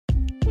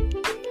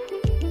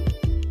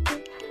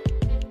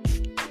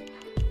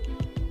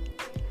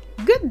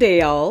Good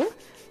day, all.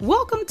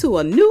 Welcome to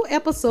a new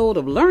episode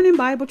of Learning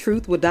Bible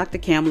Truth with Dr.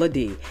 Kamla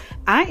D.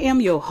 I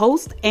am your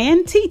host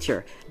and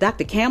teacher,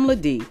 Dr.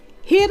 Kamla D,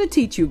 here to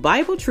teach you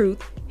Bible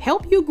truth,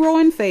 help you grow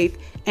in faith,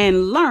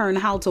 and learn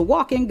how to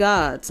walk in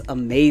God's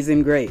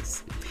amazing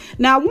grace.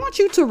 Now, I want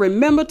you to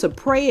remember to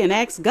pray and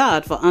ask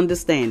God for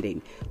understanding.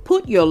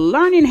 Put your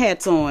learning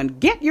hats on,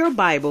 get your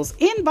Bibles,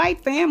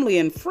 invite family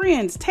and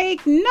friends,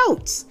 take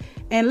notes,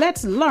 and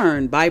let's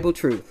learn Bible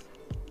truth.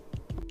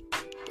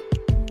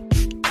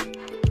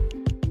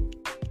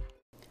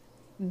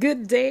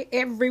 Good day,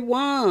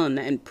 everyone,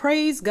 and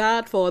praise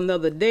God for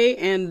another day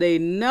and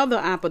another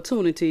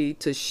opportunity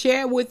to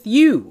share with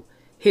you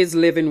His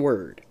living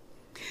word.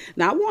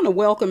 Now, I want to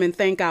welcome and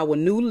thank our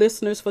new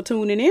listeners for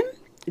tuning in.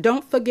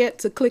 Don't forget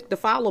to click the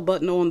follow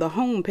button on the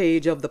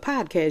homepage of the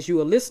podcast you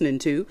are listening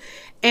to.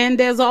 And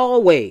as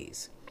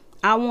always,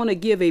 I want to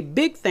give a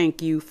big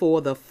thank you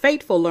for the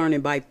faithful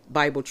Learning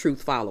Bible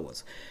Truth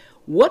followers.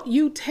 What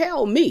you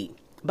tell me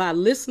by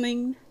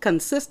listening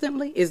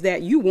consistently is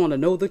that you want to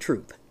know the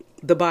truth.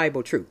 The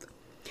Bible truth.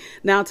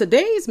 Now,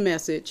 today's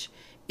message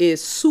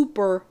is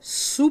super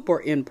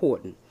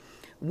important.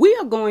 We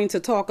are going to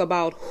talk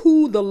about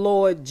who the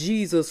Lord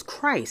Jesus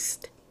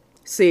Christ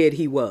said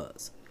he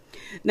was.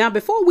 Now,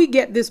 before we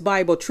get this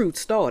Bible truth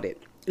started,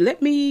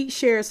 let me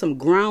share some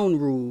ground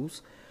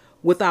rules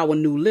with our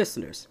new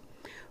listeners.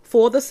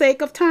 For the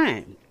sake of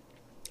time,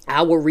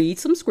 I will read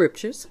some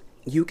scriptures.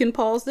 You can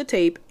pause the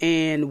tape,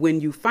 and when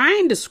you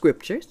find the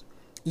scriptures,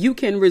 you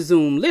can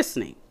resume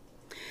listening.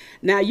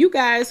 Now, you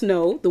guys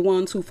know, the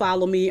ones who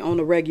follow me on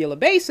a regular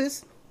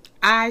basis,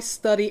 I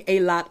study a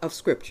lot of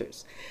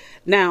scriptures.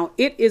 Now,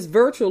 it is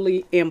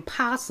virtually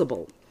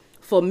impossible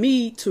for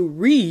me to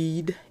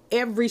read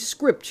every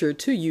scripture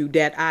to you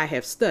that I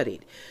have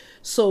studied.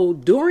 So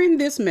during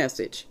this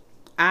message,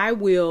 I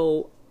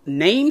will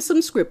name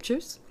some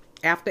scriptures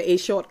after a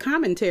short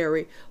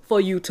commentary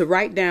for you to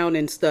write down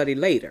and study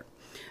later.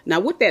 Now,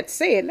 with that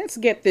said, let's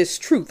get this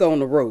truth on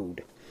the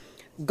road.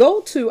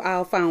 Go to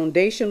our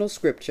foundational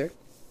scripture.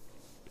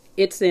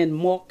 It's in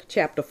Mark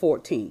chapter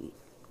 14.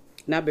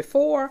 Now,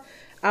 before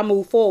I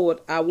move forward,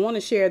 I want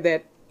to share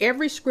that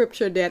every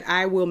scripture that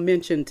I will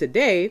mention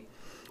today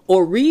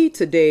or read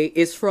today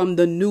is from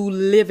the New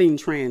Living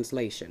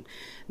Translation.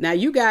 Now,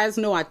 you guys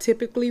know I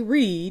typically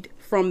read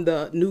from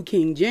the New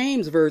King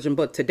James Version,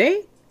 but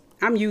today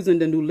I'm using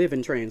the New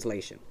Living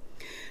Translation.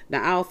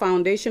 Now, our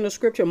foundational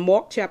scripture,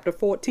 Mark chapter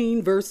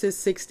 14, verses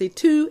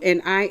 62,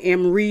 and I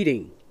am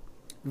reading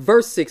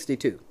verse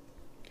 62.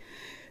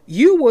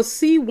 You will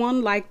see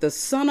one like the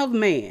Son of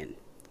Man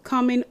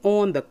coming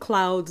on the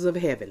clouds of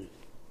heaven.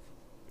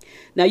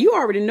 Now, you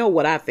already know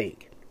what I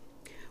think.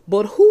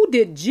 But who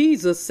did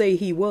Jesus say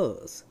he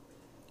was?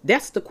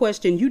 That's the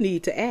question you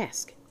need to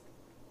ask.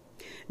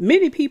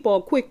 Many people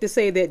are quick to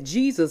say that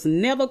Jesus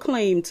never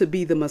claimed to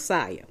be the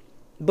Messiah.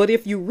 But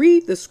if you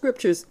read the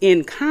scriptures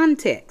in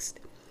context,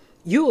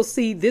 you'll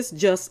see this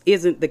just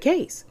isn't the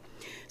case.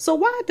 So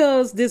why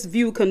does this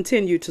view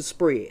continue to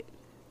spread?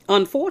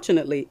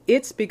 Unfortunately,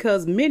 it's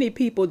because many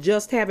people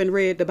just haven't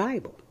read the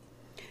Bible.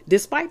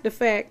 Despite the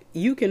fact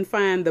you can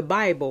find the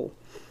Bible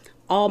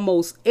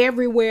almost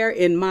everywhere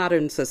in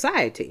modern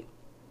society,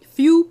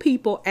 few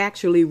people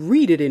actually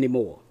read it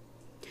anymore.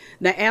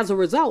 Now, as a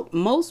result,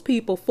 most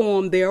people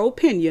form their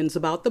opinions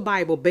about the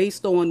Bible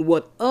based on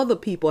what other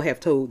people have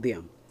told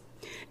them.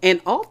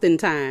 And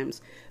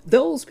oftentimes,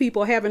 those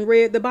people haven't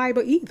read the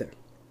Bible either.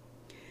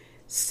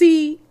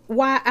 See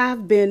why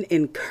I've been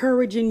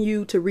encouraging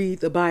you to read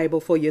the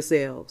Bible for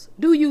yourselves.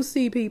 Do you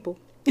see, people?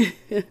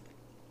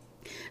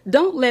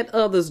 Don't let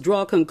others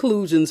draw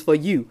conclusions for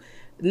you,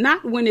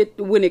 not when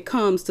it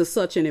comes to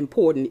such an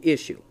important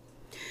issue.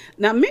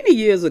 Now, many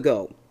years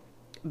ago,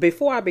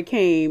 before I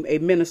became a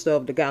minister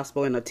of the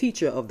gospel and a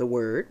teacher of the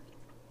word,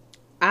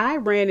 I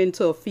ran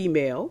into a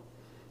female,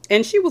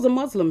 and she was a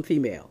Muslim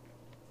female.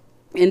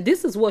 And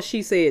this is what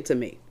she said to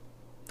me.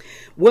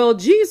 Well,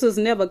 Jesus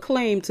never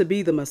claimed to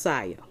be the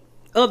Messiah.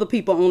 Other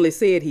people only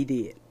said he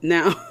did.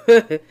 Now,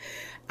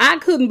 I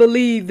couldn't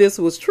believe this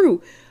was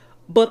true,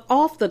 but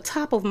off the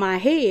top of my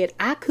head,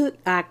 I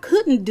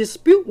couldn't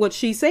dispute what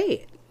she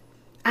said.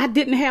 I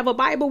didn't have a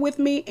Bible with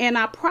me, and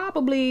I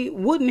probably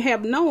wouldn't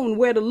have known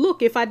where to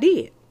look if I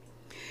did.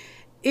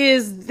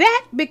 Is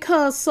that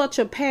because such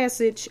a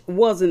passage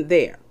wasn't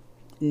there?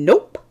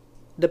 Nope.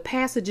 The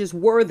passages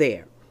were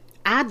there.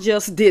 I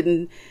just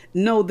didn't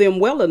know them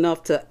well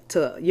enough to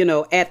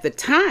at the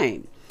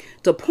time,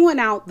 to point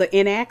out the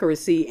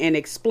inaccuracy and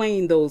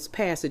explain those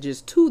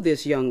passages to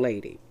this young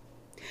lady.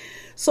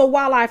 So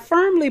while I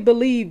firmly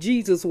believe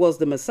Jesus was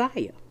the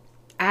Messiah,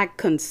 I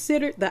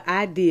considered the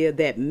idea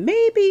that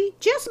maybe,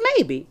 just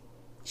maybe,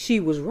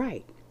 she was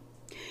right.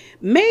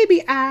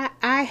 Maybe I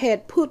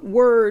had put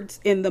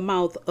words in the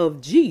mouth of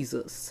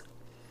Jesus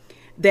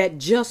that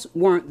just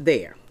weren't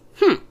there.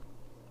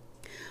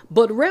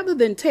 But rather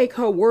than take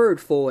her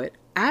word for it,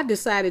 I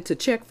decided to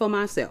check for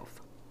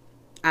myself.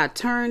 I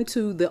turned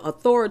to the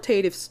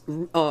authoritative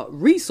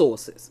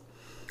resources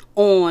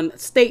on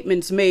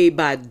statements made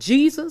by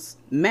Jesus,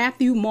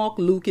 Matthew, Mark,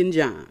 Luke, and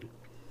John.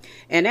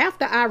 And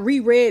after I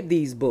reread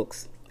these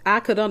books, I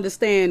could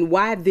understand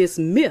why this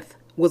myth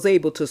was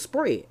able to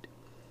spread.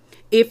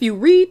 If you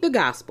read the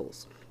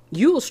Gospels,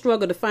 you'll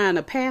struggle to find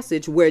a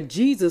passage where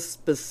Jesus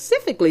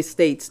specifically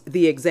states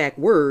the exact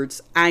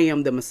words, "I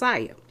am the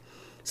Messiah."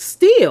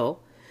 Still,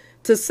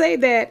 to say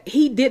that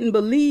he didn't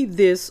believe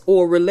this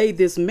or relay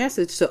this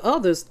message to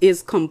others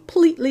is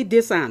completely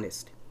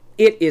dishonest.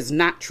 It is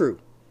not true.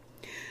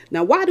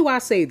 Now, why do I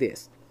say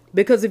this?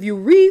 Because if you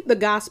read the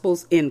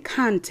Gospels in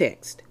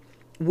context,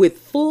 with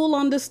full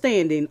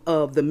understanding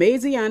of the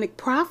Messianic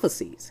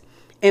prophecies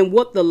and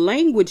what the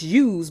language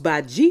used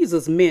by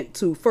Jesus meant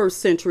to first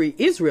century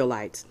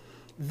Israelites,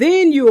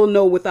 then you'll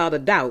know without a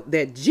doubt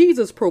that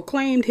Jesus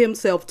proclaimed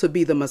himself to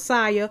be the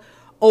Messiah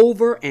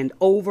over and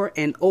over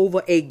and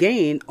over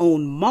again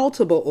on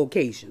multiple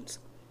occasions.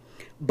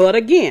 But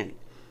again,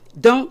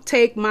 don't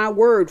take my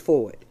word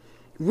for it.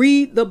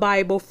 Read the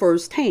Bible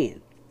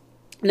firsthand.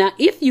 Now,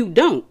 if you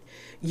don't,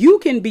 you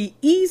can be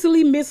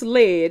easily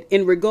misled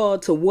in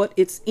regard to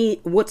what's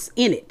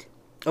in it.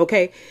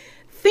 Okay?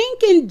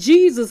 Thinking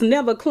Jesus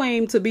never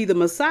claimed to be the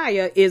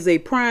Messiah is a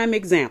prime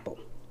example.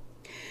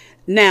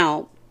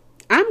 Now,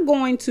 I'm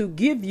going to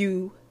give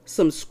you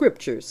some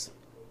scriptures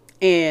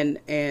and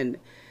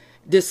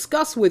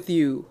discuss with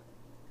you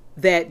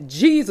that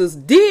Jesus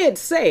did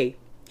say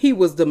he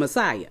was the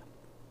Messiah.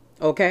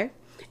 Okay?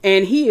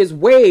 And he is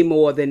way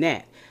more than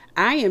that.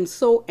 I am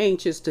so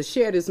anxious to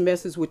share this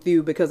message with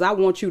you because I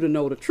want you to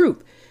know the truth.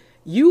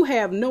 You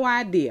have no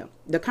idea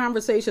the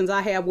conversations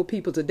I have with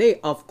people today.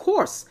 Of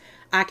course,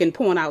 I can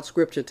point out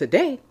scripture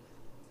today.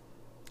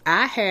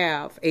 I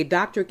have a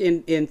doctorate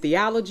in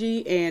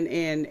theology and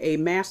a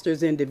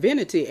master's in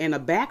divinity and a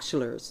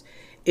bachelor's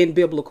in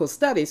biblical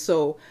studies.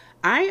 So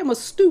I am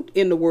astute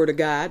in the word of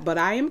God, but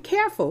I am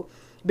careful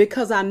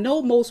because I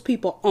know most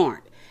people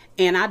aren't.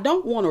 And I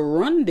don't want to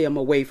run them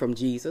away from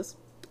Jesus.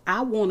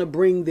 I want to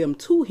bring them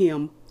to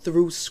him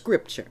through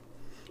scripture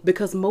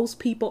because most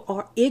people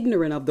are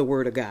ignorant of the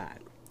word of God.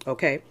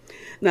 Okay.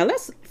 Now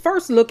let's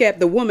first look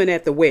at the woman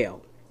at the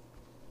well.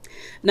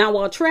 Now,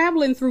 while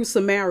traveling through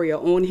Samaria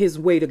on his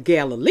way to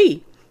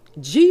Galilee,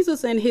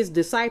 Jesus and his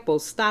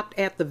disciples stopped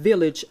at the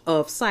village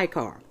of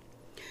Sychar.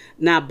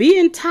 Now,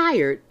 being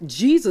tired,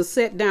 Jesus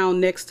sat down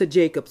next to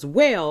Jacob's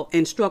well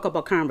and struck up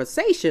a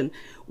conversation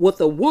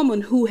with a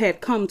woman who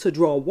had come to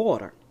draw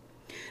water.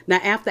 Now,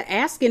 after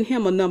asking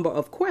him a number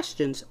of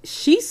questions,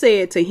 she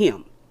said to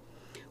him,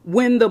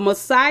 "When the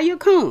Messiah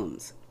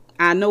comes,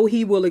 I know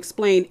he will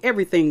explain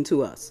everything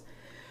to us."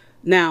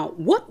 Now,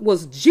 what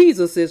was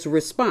Jesus's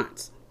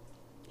response?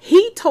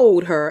 He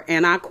told her,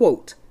 and I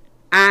quote,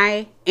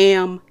 "I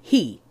am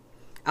he."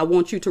 I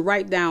want you to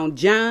write down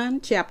John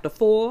chapter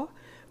 4,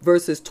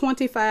 verses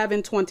 25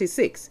 and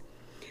 26.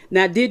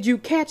 Now, did you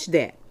catch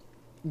that?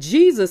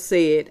 Jesus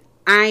said,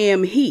 "I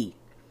am he,"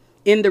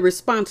 in the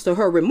response to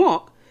her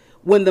remark,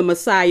 "when the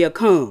Messiah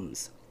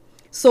comes."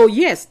 So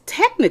yes,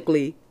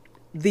 technically,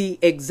 the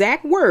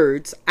exact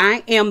words,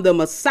 "I am the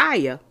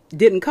Messiah,"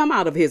 didn't come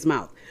out of his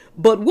mouth.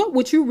 But what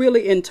would you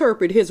really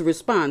interpret his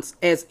response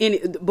as?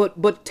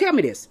 But tell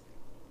me this.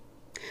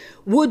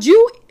 Would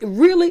you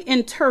really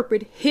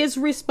interpret his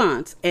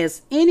response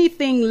as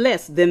anything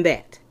less than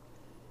that?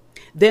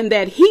 Than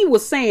that he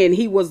was saying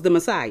he was the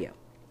Messiah?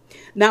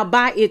 Now,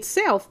 by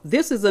itself,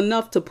 this is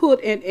enough to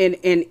put an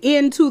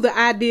end to the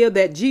idea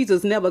that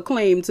Jesus never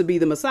claimed to be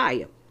the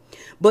Messiah.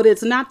 But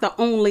it's not the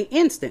only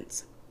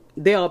instance.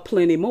 There are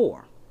plenty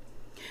more.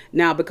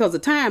 Now, because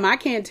of time, I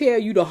can't tell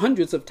you the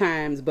hundreds of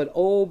times, but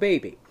oh,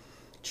 baby,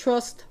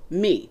 trust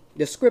me,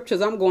 the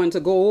scriptures I'm going to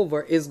go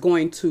over is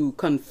going to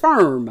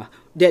confirm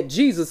that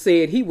Jesus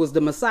said he was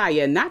the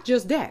Messiah. And not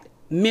just that,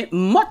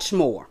 much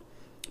more,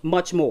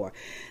 much more.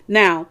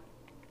 Now,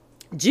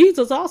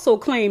 Jesus also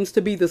claims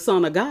to be the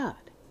Son of God.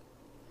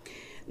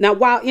 Now,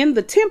 while in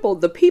the temple,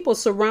 the people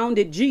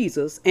surrounded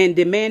Jesus and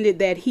demanded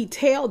that he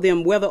tell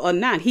them whether or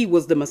not he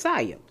was the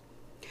Messiah.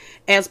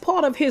 As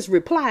part of his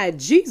reply,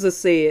 Jesus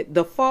said,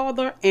 "The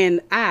Father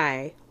and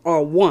I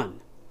are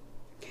one."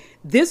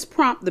 This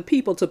prompted the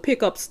people to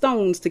pick up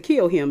stones to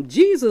kill him.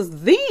 Jesus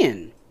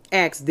then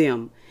asked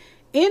them,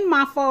 "In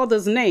my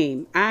Father's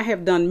name, I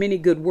have done many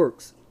good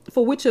works.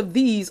 For which of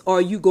these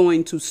are you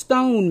going to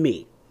stone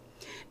me?"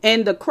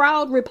 And the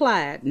crowd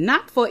replied,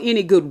 "Not for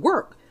any good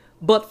work,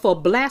 but for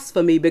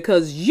blasphemy,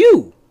 because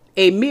you,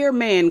 a mere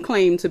man,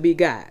 claim to be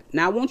God."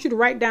 Now, I want you to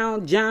write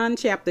down John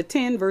chapter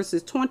 10,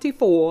 verses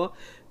 24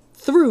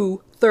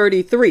 through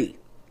 33.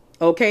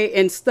 Okay,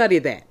 and study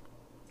that.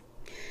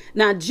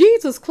 Now,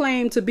 Jesus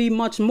claimed to be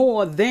much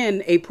more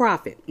than a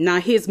prophet. Now,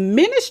 his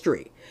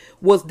ministry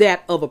was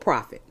that of a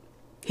prophet.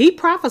 He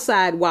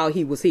prophesied while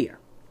he was here.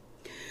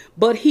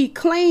 But he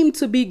claimed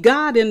to be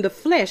God in the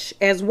flesh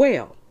as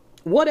well.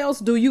 What else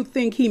do you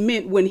think he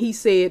meant when he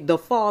said, "The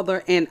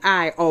Father and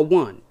I are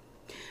one"?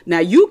 Now,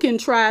 you can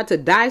try to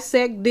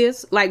dissect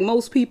this like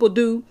most people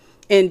do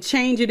and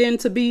change it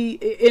into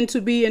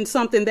being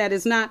something that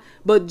is not.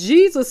 But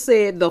Jesus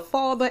said, "The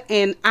Father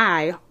and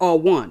I are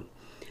one."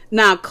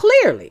 Now,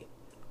 clearly,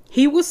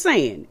 he was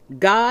saying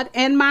God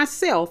and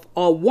myself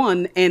are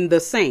one and the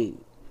same.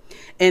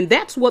 And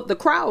that's what the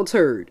crowds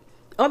heard.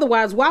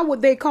 Otherwise, why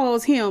would they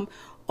cause him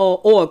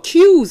or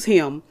accuse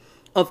him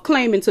of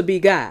claiming to be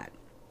God?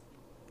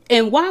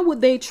 And why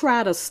would they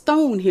try to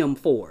stone him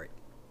for it?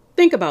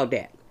 Think about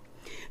that.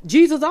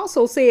 Jesus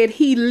also said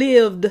he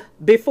lived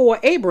before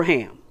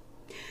Abraham.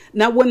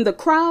 Now, when the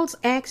crowds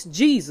asked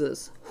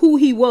Jesus who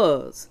he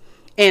was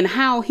and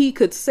how he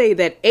could say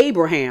that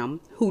Abraham,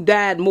 who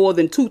died more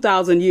than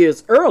 2,000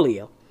 years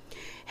earlier,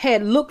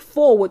 had looked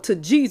forward to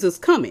Jesus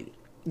coming,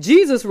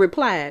 Jesus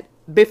replied,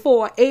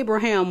 "Before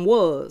Abraham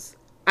was,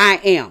 I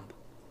am."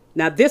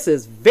 Now, this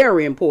is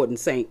very important,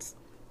 saints.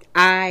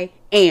 I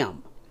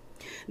am.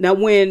 Now,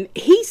 when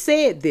he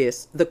said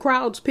this, the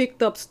crowds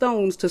picked up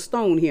stones to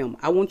stone him.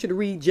 I want you to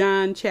read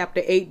John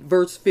chapter 8,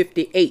 verse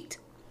 58.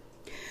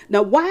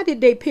 Now, why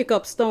did they pick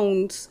up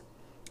stones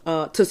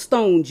to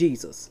stone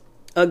Jesus?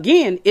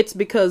 Again, it's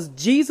because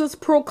Jesus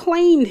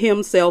proclaimed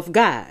himself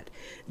God.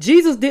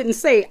 Jesus didn't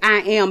say I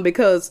am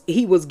because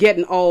he was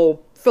getting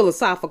all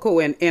philosophical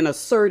and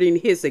asserting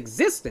his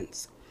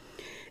existence.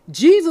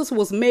 Jesus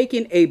was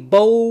making a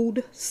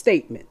bold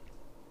statement.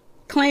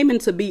 Claiming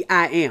to be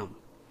I am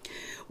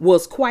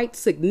was quite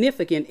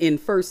significant in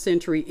first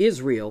century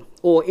Israel,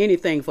 or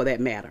anything for that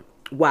matter.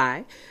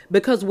 Why?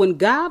 Because when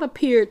God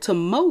appeared to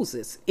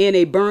Moses in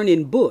a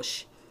burning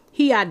bush,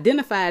 he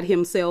identified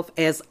himself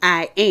as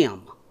I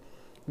am.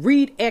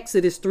 Read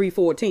Exodus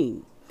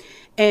 3:14.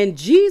 And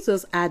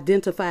Jesus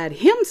identified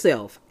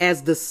himself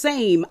as the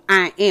same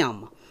I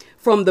am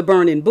from the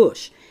burning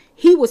bush.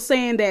 He was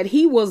saying that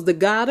he was the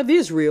God of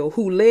Israel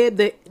who led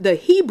the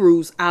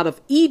Hebrews out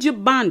of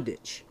Egyptian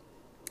bondage.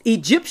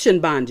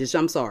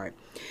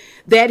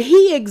 That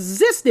he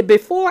existed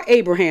before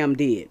Abraham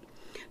did.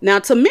 Now,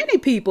 to many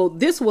people,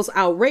 this was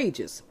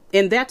outrageous,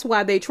 and that's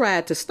why they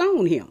tried to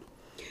stone him.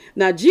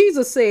 Now,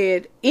 Jesus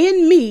said,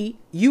 "In me,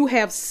 you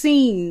have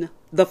seen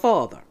the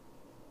Father."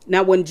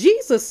 Now, when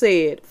Jesus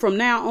said, "From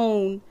now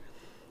on,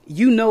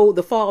 you know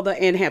the Father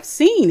and have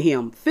seen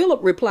him," Philip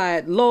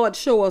replied, "Lord,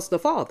 show us the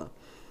Father,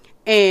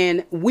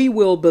 and we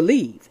will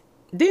believe."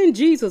 Then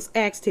Jesus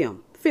asked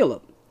him,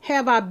 "Philip,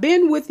 have I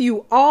been with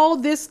you all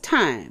this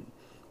time,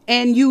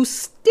 and you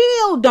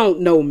still don't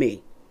know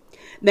me?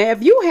 Now,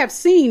 if you have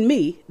seen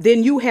me,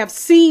 then you have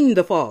seen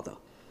the Father.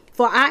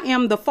 For I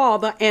am the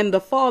Father, and the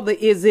Father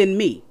is in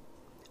me."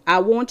 I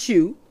want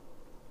you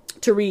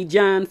to read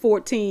John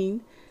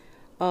 14,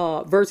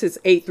 verses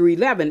 8 through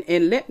 11.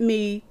 And let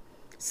me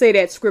say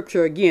that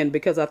scripture again,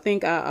 because I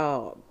think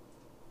I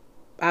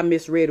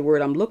misread a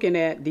word. I'm looking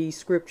at these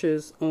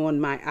scriptures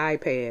on my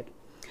iPad.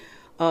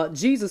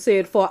 Jesus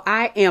said, "For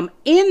I am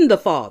in the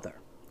Father,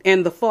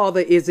 and the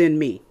Father is in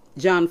me."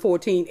 John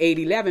 14, 8,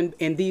 11.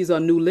 And these are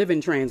New Living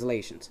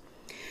Translations.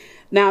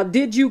 Now,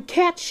 did you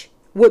catch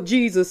what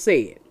Jesus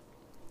said?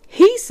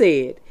 He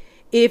said,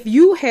 "If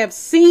you have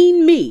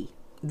seen me,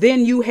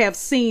 then you have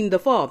seen the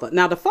Father."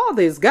 Now, the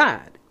Father is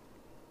God.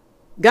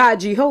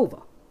 God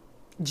Jehovah.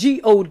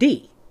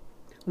 G-O-D.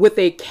 With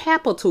a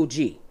capital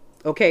G.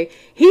 Okay.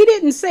 He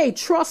didn't say,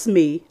 "Trust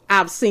me,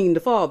 I've seen the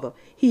Father.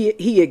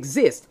 He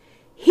exists."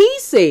 He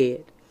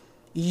said,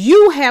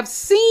 "You have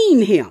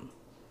seen him."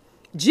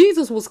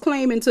 Jesus was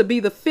claiming to be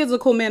the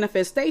physical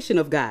manifestation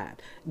of God,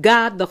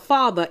 God the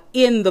Father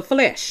in the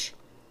flesh.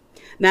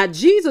 Now,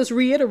 Jesus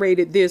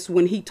reiterated this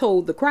when he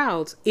told the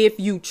crowds, "If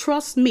you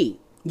trust me,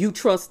 you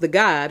trust the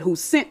God who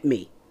sent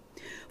me.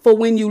 For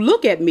when you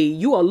look at me,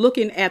 you are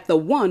looking at the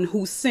one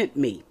who sent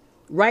me."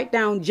 Write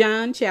down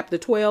John chapter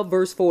 12,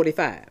 verse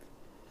 45.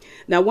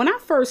 Now, when I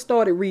first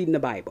started reading the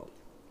Bible,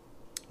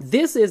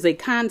 this is a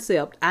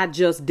concept I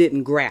just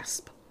didn't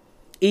grasp.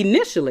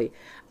 Initially,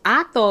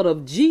 I thought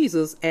of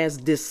Jesus as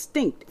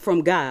distinct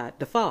from God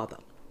the Father,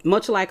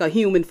 much like a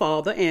human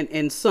father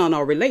and son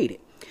are related,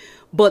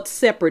 but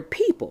separate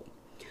people.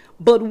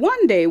 But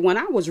one day when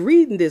I was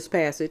reading this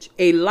passage,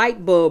 a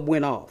light bulb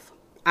went off.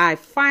 I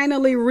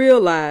finally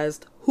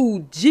realized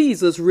who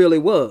Jesus really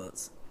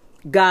was,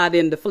 God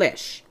in the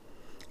flesh.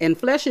 And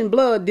flesh and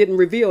blood didn't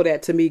reveal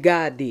that to me,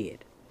 God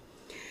did.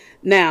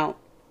 Now,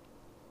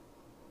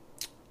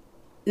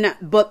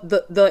 but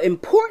the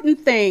important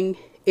thing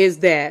is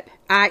that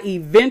I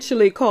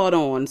eventually caught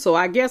on, so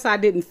I guess I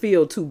didn't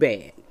feel too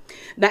bad.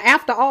 Now,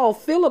 after all,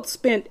 Philip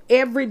spent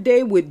every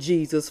day with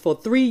Jesus for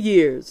 3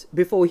 years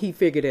before he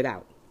figured it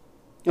out.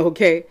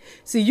 Okay?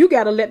 See, you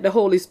got to let the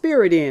Holy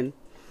Spirit in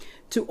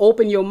to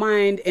open your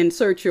mind and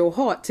search your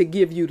heart to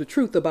give you the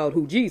truth about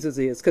who Jesus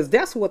is, because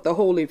that's what the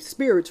Holy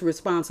Spirit's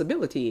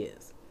responsibility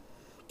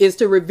is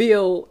to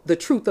reveal the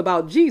truth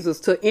about Jesus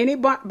to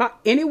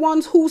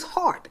anyone whose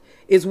heart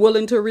is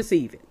willing to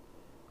receive it.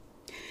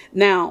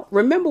 Now,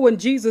 remember when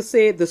Jesus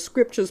said the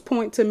scriptures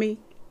point to me?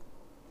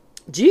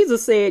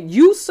 Jesus said,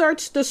 "You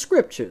search the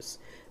scriptures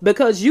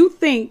because you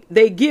think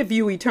they give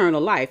you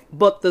eternal life,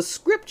 but the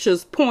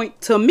scriptures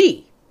point to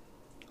me."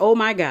 Oh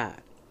my God.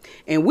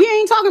 And we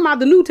ain't talking about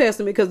the New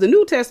Testament, because the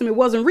New Testament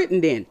wasn't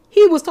written then.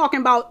 He was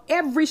talking about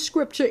every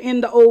scripture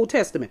in the Old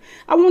Testament.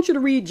 I want you to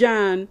read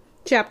John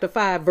chapter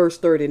 5, verse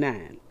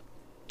 39.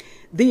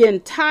 The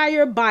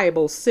entire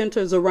Bible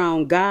centers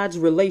around God's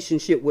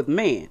relationship with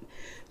man.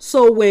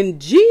 So when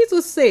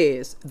Jesus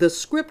says the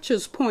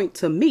scriptures point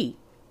to me,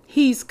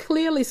 he's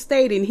clearly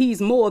stating he's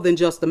more than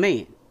just a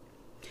man.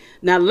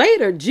 Now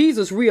later,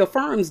 Jesus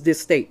reaffirms this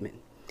statement.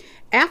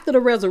 After the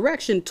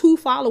resurrection, 2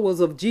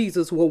 followers of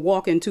Jesus were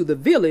walking to the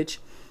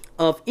village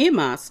of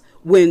Emmaus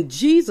when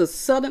Jesus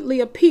suddenly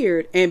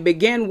appeared and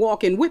began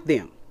walking with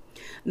them.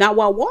 Now,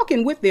 while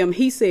walking with them,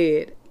 he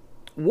said,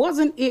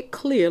 "Wasn't it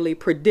clearly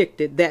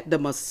predicted that the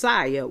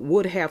Messiah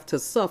would have to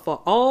suffer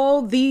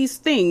all these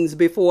things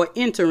before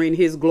entering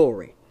his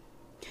glory?"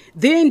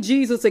 Then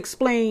Jesus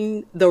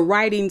explained the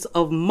writings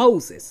of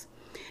Moses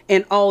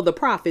and all the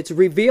prophets,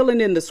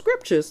 revealing in the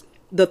scriptures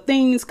the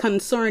things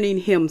concerning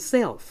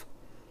himself.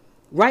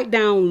 Write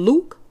down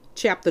Luke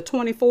chapter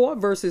 24,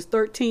 verses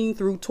 13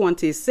 through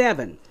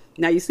 27.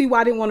 Now, you see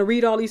why I didn't want to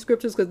read all these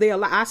scriptures,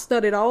 because I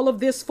studied all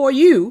of this for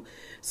you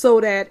so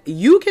that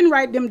you can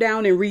write them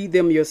down and read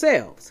them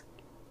yourselves.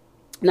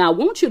 Now, I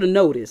want you to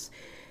notice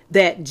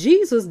that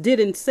Jesus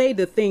didn't say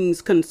the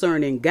things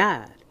concerning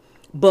God,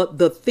 but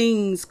the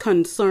things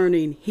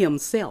concerning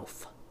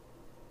himself.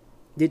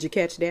 Did you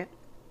catch that?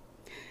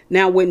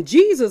 Now, when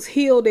Jesus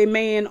healed a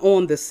man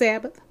on the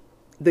Sabbath,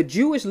 the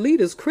Jewish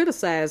leaders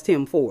criticized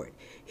him for it.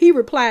 He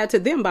replied to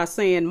them by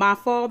saying, "My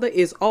Father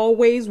is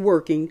always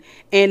working,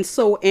 and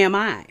so am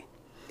I."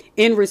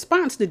 In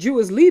response, the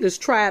Jewish leaders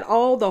tried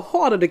all the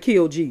harder to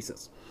kill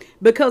Jesus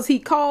because he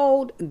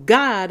called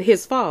God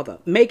his Father,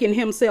 making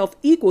himself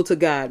equal to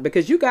God,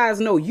 because you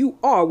guys know you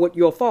are what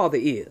your father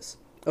is.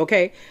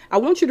 Okay, I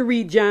want you to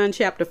read John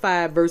chapter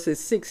 5, verses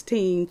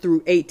 16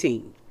 through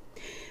 18.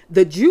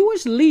 The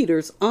Jewish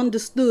leaders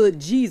understood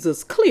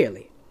Jesus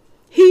clearly.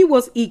 He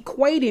was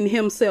equating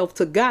himself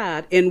to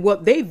God in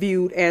what they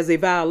viewed as a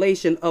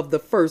violation of the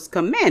first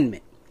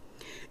commandment.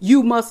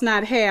 You must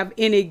not have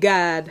any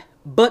God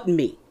but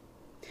me.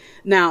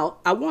 Now,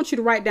 I want you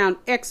to write down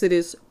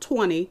Exodus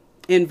 20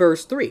 and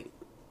verse 3.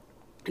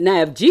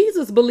 Now, if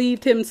Jesus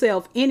believed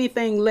himself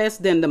anything less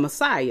than the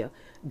Messiah,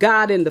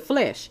 God in the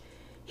flesh,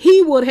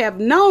 he would have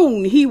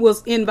known he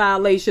was in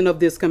violation of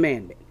this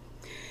commandment.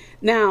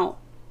 Now,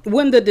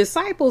 when the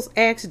disciples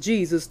asked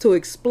Jesus to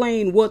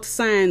explain what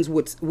signs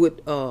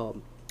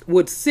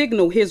would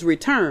signal his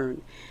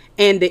return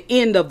and the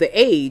end of the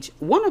age,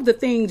 one of the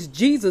things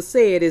Jesus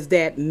said is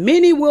that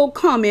many will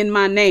come in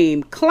my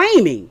name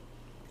claiming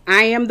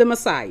I am the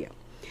Messiah,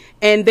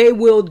 and they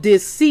will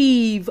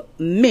deceive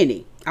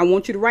many. I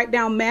want you to write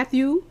down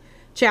Matthew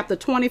chapter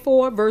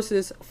 24,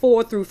 verses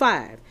 4 through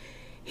 5.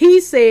 He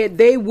said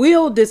they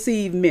will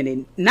deceive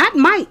many, not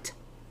might.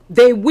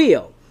 They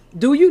will.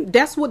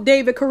 That's what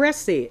David Koresh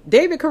said.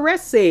 David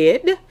Koresh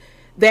said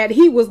that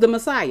he was the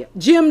Messiah.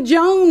 Jim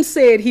Jones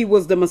said he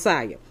was the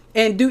Messiah.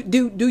 And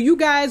do you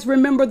guys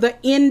remember the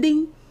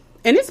ending?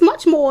 And it's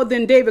much more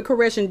than David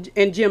Koresh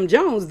and Jim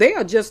Jones. They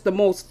are just the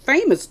most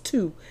famous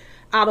 2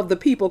 out of the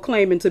people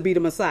claiming to be the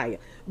Messiah.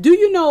 Do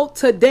you know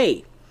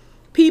today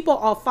people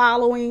are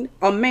following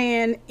a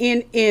man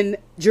in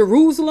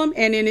Jerusalem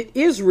and in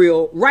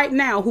Israel right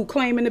now who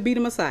claiming to be the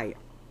Messiah?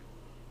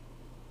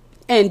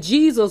 And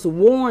Jesus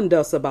warned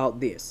us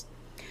about this.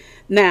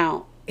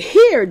 Now,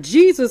 here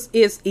Jesus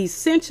is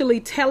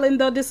essentially telling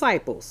the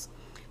disciples,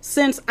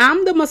 since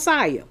I'm the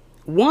Messiah,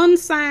 one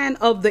sign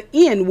of the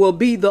end will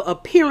be the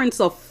appearance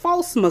of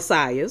false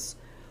messiahs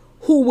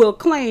who will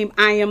claim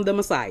I am the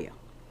Messiah.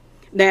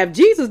 Now, if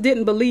Jesus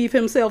didn't believe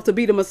himself to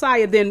be the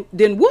Messiah, then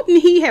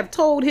wouldn't he have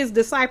told his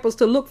disciples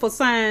to look for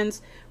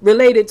signs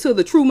related to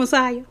the true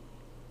Messiah?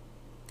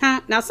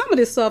 Now, some of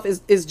this stuff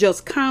is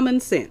just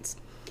common sense.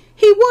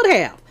 He would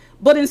have.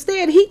 But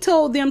instead, he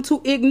told them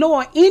to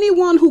ignore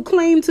anyone who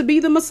claimed to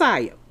be the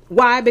Messiah.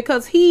 Why?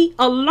 Because he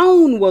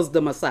alone was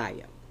the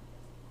Messiah.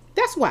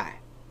 That's why.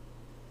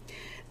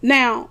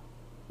 Now,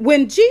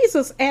 when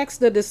Jesus asked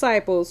the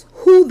disciples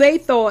who they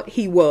thought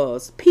he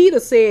was, Peter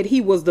said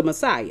he was the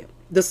Messiah,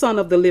 the Son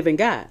of the living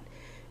God.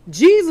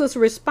 Jesus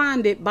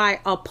responded by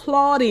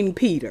applauding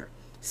Peter,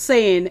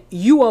 saying,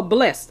 "You are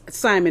blessed,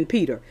 Simon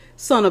Peter,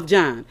 son of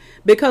John,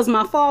 because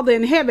my Father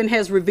in heaven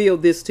has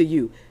revealed this to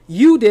you.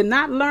 You did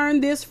not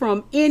learn this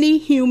from any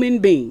human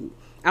being."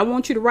 I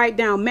want you to write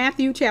down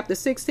Matthew chapter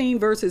 16,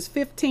 verses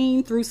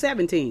 15 through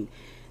 17.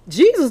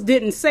 Jesus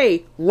didn't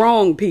say,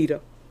 "Wrong, Peter.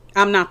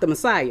 I'm not the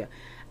Messiah.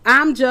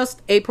 I'm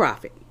just a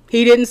prophet."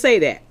 He didn't say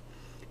that.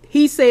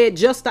 He said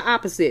just the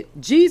opposite.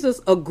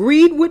 Jesus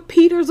agreed with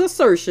Peter's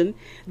assertion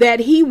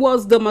that he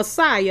was the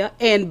Messiah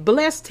and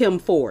blessed him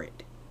for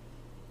it.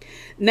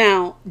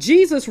 Now,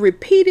 Jesus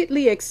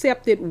repeatedly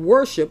accepted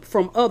worship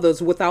from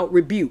others without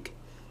rebuke,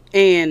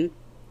 and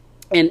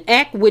an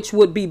act which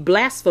would be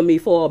blasphemy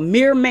for a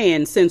mere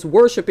man, since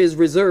worship is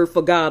reserved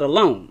for God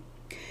alone.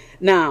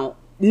 Now,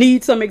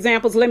 need some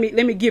examples? Let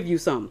me give you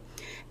some.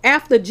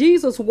 After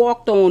Jesus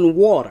walked on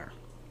water,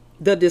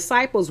 the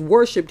disciples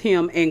worshiped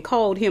him and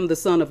called him the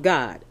Son of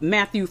God.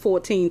 Matthew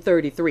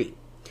 14:33.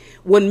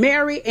 When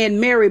Mary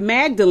and Mary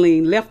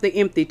Magdalene left the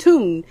empty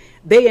tomb,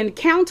 they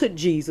encountered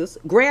Jesus,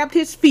 grabbed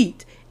his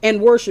feet,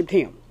 and worshiped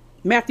him.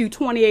 Matthew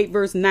 28,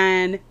 verse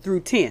 9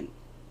 through 10.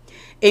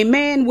 A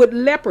man with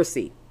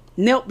leprosy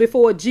knelt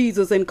before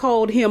Jesus and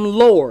called him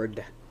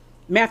Lord.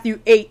 Matthew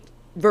 8,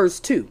 verse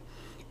 2.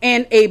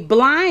 And a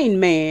blind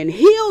man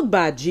healed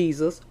by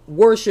Jesus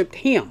worshiped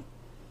him.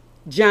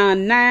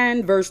 John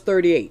 9, verse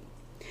 38.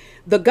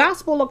 The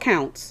gospel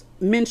accounts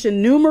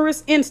mention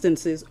numerous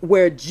instances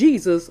where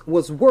Jesus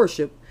was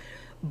worshiped,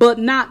 but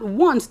not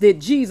once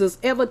did Jesus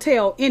ever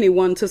tell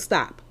anyone to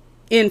stop.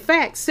 In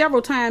fact,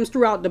 several times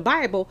throughout the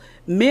Bible,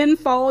 men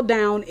fall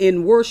down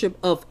in worship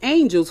of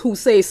angels who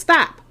say,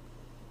 stop.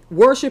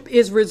 Worship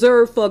is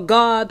reserved for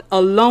God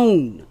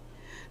alone.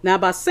 Now,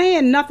 by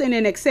saying nothing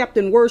and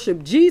accepting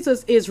worship,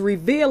 Jesus is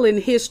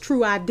revealing his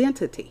true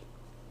identity.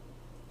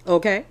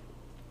 Okay?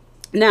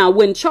 Now,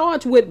 when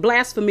charged with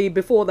blasphemy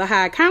before the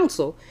high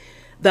council,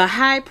 the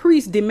high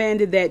priest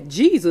demanded that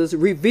Jesus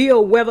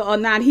reveal whether or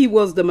not he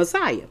was the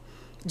Messiah.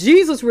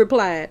 Jesus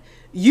replied,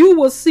 "You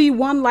will see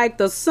one like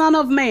the Son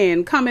of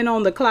Man coming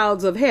on the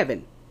clouds of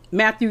heaven."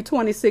 Matthew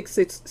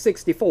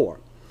 26:64.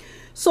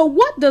 So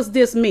what does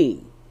this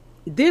mean?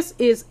 This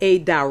is a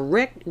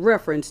direct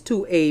reference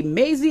to a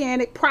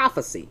messianic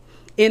prophecy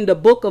in the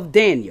book of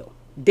Daniel.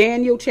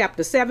 Daniel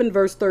chapter 7,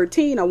 verse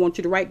 13. I want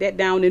you to write that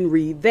down and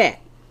read that.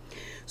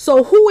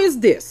 So who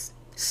is this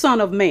Son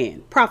of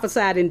Man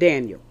prophesied in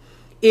Daniel?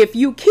 If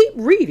you keep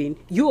reading,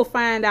 you'll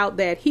find out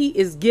that he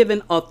is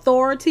given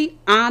authority,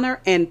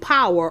 honor, and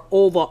power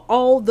over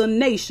all the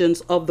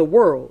nations of the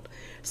world,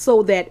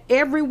 so that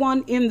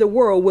everyone in the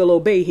world will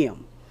obey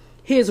him.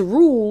 His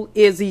rule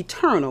is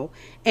eternal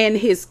and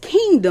his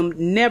kingdom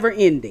never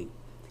ending.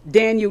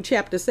 Daniel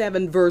chapter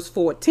 7, verse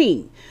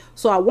 14.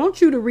 So I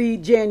want you to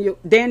read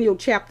Daniel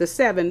chapter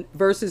 7,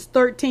 verses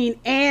 13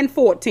 and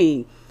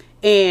 14.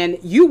 And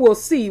you will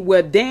see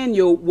where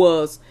Daniel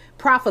was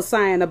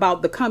prophesying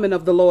about the coming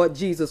of the Lord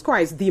Jesus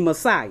Christ, the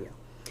Messiah.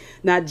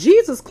 Now,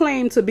 Jesus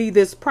claimed to be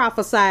this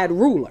prophesied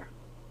ruler.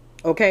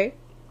 Okay.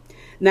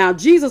 Now,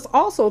 Jesus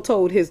also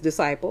told his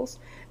disciples,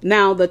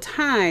 now the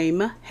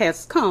time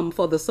has come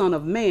for the Son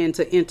of Man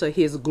to enter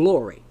his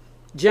glory.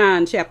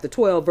 John chapter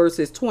 12,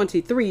 verses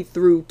 23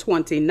 through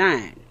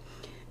 29.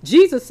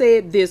 Jesus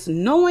said this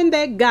knowing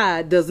that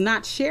God does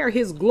not share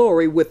his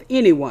glory with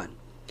anyone.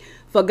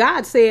 For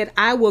God said,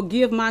 I will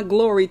give my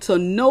glory to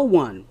no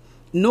one,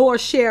 nor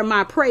share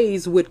my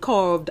praise with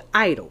carved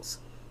idols.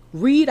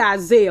 Read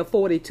Isaiah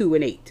 42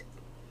 and 8.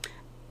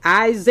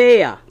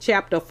 Isaiah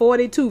chapter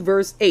 42,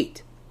 verse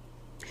 8.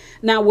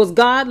 Now, was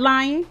God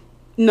lying?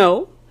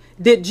 No.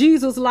 Did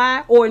Jesus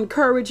lie or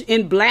encourage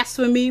in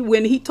blasphemy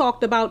when he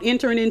talked about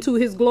entering into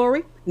his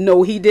glory?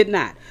 No, he did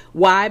not.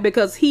 Why?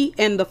 Because he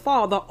and the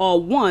Father are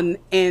one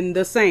and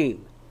the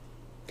same.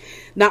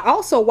 Now,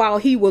 also, while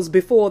he was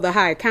before the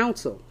high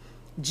council,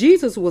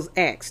 Jesus was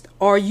asked,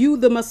 are you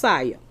the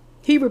Messiah?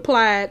 He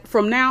replied,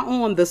 from now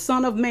on, the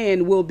Son of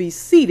Man will be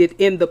seated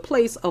in the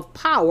place of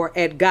power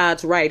at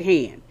God's right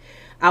hand.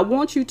 I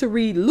want you to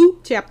read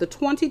Luke chapter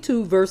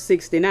 22, verse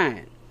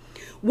 69.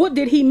 What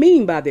did he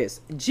mean by this?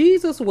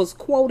 Jesus was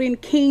quoting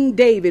King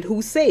David,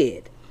 who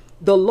said,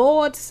 the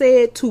Lord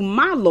said to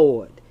my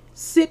Lord,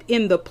 sit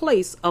in the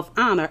place of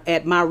honor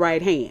at my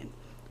right hand.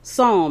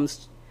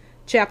 Psalms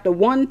chapter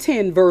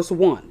 110, verse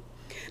 1.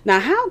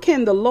 Now, how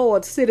can the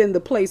Lord sit in the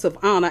place of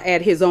honor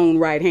at his own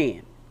right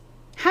hand?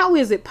 How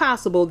is it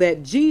possible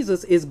that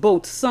Jesus is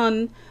both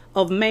Son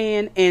of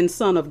Man and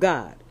Son of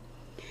God?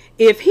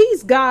 If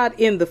he's God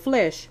in the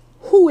flesh,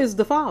 who is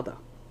the Father?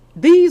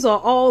 These are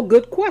all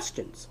good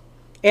questions.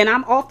 And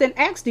I'm often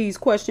asked these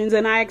questions,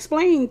 and I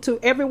explain to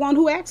everyone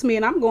who asks me,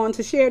 and I'm going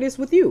to share this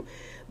with you.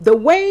 The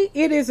way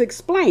it is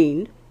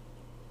explained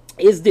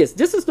is this.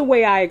 This is the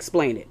way I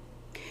explain it.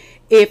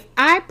 If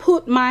I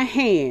put my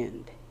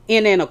hand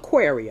in an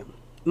aquarium,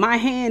 my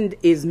hand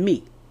is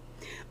me,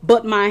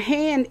 but my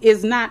hand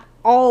is not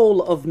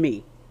all of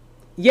me.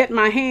 Yet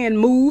my hand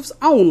moves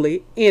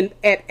only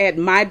at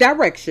my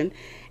direction,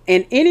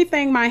 and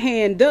anything my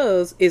hand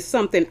does is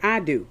something I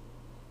do.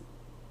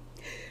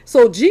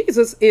 So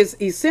Jesus is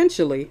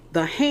essentially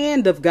the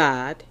hand of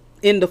God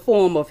in the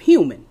form of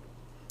human,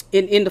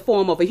 in the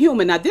form of a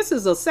human. Now, this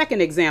is a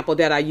second example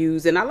that I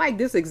use, and I like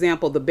this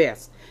example the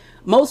best.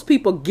 Most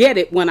people get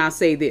it when I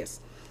say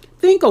this.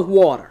 Think of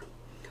water.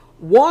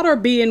 Water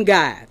being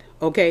God,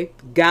 okay?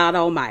 God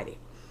Almighty.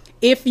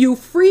 If you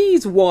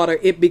freeze water,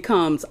 it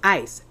becomes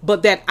ice,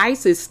 but that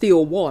ice is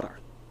still water.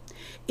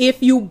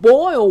 If you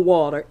boil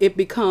water, it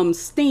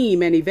becomes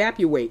steam and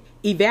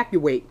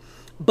evaporate,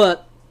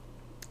 but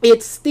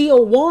it's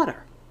still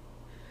water.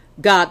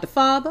 God the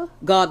Father,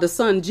 God the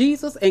Son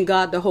Jesus, and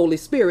God the Holy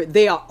Spirit,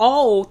 they are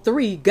all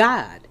three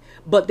God,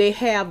 but they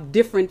have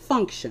different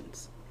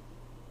functions.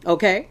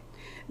 Okay?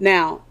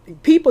 Now,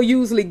 people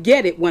usually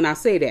get it when I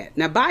say that.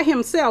 Now, by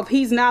himself,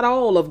 he's not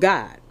all of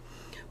God,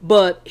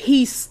 but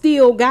he's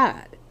still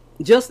God.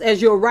 Just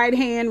as your right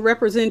hand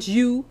represents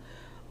you,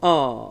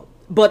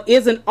 but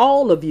isn't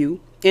all of you.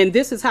 And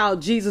this is how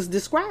Jesus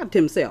described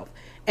himself,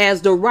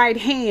 as the right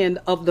hand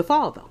of the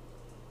Father.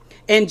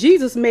 And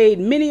Jesus made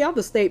many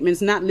other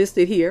statements not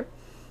listed here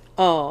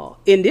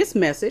in this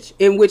message,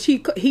 in which he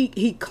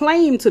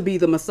claimed to be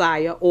the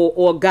Messiah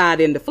or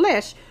God in the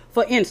flesh.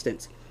 For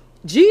instance,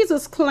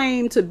 Jesus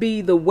claimed to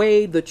be the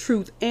way, the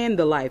truth, and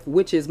the life,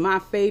 which is my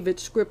favorite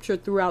scripture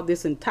throughout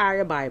this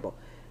entire Bible.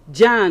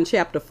 John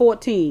chapter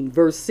 14,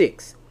 verse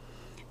 6.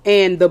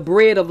 And the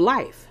bread of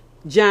life.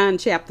 John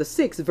chapter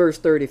 6, verse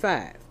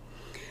 35.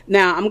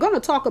 Now, I'm going to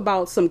talk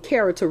about some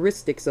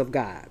characteristics of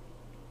God.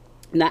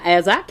 Now,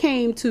 as I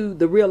came to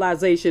the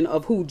realization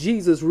of who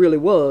Jesus really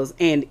was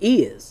and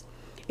is,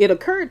 it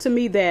occurred to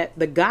me that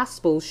the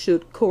gospel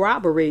should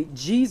corroborate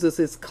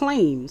Jesus's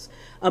claims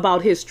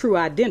about his true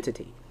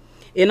identity.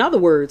 In other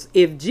words,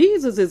 if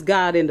Jesus is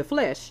God in the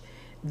flesh,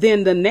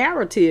 then the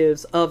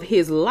narratives of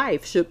his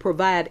life should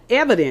provide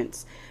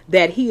evidence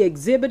that he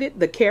exhibited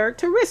the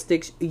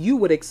characteristics you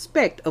would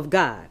expect of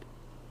God.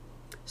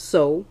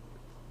 So,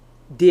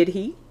 did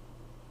he?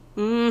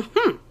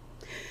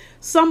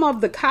 Some of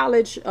the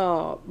college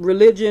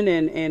religion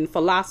and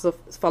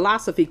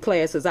philosophy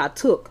classes I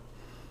took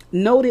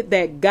noted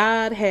that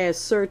God has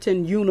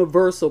certain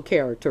universal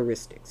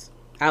characteristics.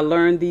 I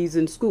learned these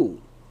in school.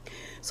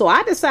 So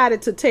I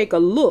decided to take a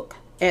look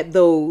at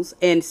those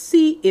and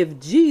see if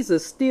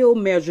Jesus still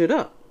measured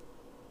up.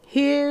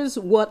 Here's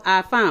what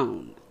I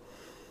found.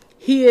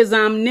 He is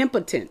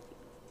omnipotent.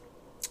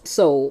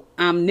 So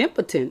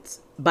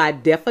omnipotence, by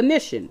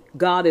definition,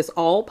 God is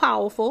all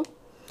powerful,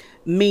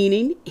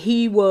 meaning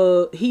he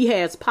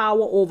has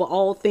power over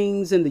all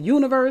things in the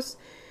universe.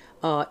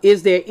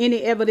 Is there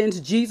any evidence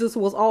Jesus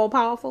was all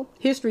powerful?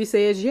 History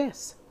says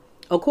yes.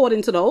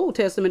 According to the Old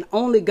Testament,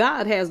 only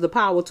God has the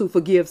power to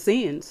forgive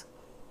sins.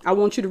 I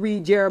want you to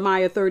read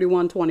Jeremiah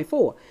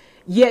 31:24.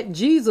 Yet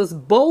Jesus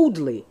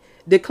boldly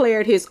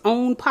declared his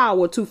own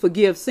power to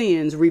forgive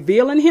sins,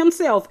 revealing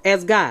himself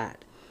as God.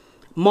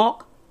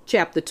 Mark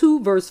chapter 2,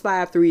 verse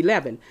 5 through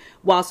 11.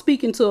 While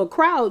speaking to a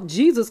crowd,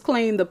 Jesus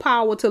claimed the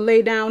power to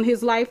lay down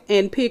his life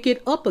and pick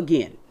it up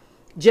again.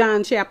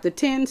 John chapter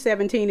 10,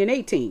 17 and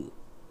 18.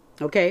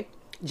 Okay.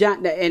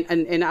 John,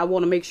 and I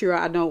want to make sure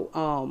I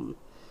don't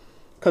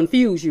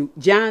confuse you.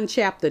 John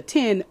chapter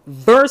 10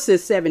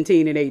 verses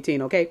 17 and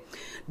 18. Okay.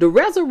 The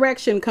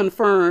resurrection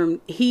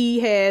confirmed he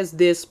has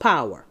this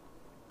power.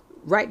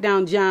 Write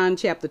down John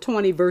chapter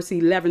 20 verse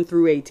 11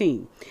 through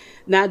 18.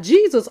 Now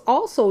Jesus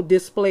also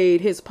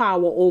displayed his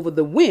power over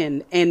the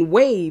wind and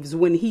waves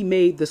when he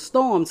made the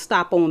storm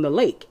stop on the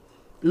lake.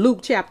 Luke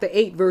chapter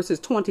 8 verses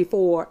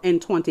 24 and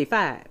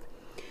 25.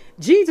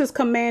 Jesus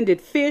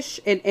commanded fish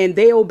and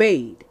they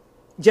obeyed.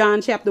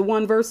 John chapter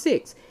 1 verse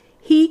 6.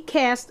 He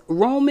cast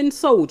Roman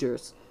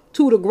soldiers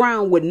to the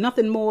ground with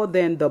nothing more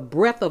than the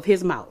breath of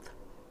his mouth.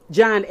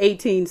 John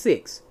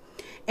 18:6.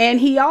 And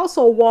he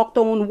also walked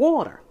on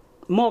water.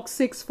 Mark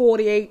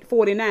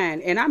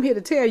 6:48-49. And I'm here to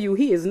tell you,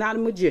 he is not a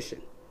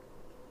magician.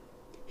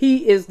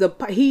 He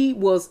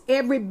was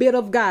every bit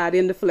of God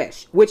in the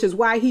flesh, which is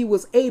why he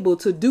was able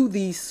to do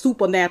these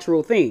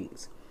supernatural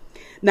things.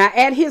 Now,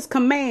 at his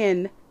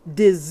command,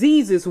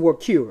 diseases were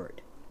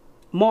cured.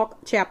 Mark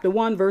chapter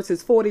 1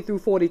 verses 40 through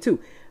 42.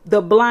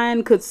 The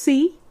blind could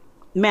see.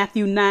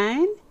 Matthew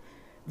 9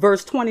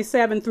 verse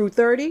 27 through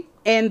 30.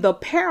 And the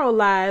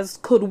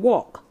paralyzed could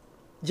walk.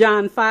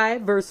 John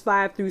 5 verse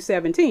 5 through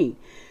 17.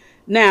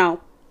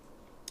 Now,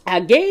 I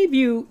gave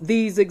you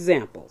these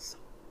examples.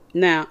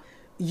 Now,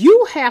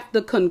 you have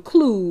to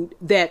conclude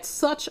that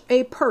such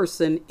a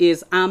person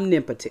is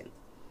omnipotent.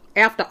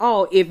 After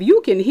all, if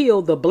you can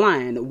heal the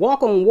blind,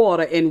 walk on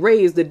water, and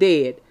raise the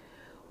dead,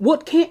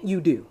 what can't you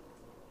do?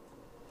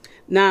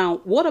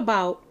 Now, what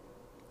about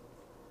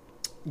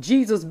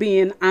Jesus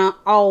being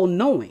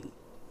all-knowing?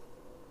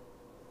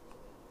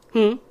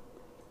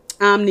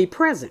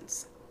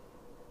 Omnipresence.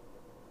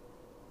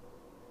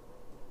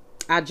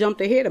 I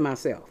jumped ahead of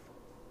myself.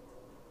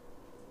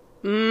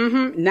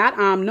 Not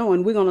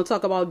knowing. We're going to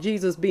talk about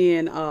Jesus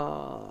being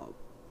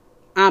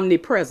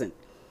omnipresent,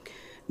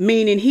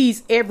 meaning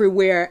he's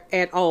everywhere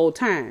at all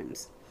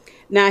times.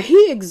 Now,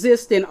 he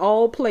exists in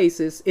all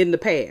places in the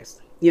past,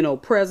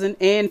 present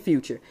and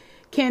future.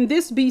 Can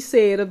this be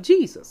said of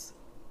Jesus?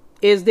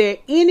 Is there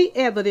any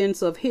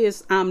evidence of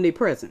his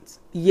omnipresence?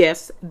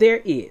 Yes,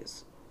 there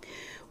is.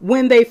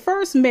 When they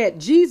first met,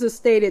 Jesus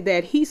stated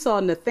that he saw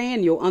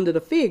Nathanael under the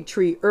fig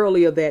tree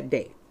earlier that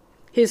day.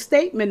 His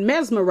statement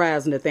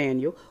mesmerized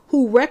Nathanael,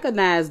 who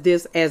recognized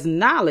this as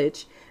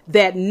knowledge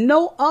that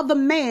no other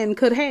man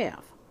could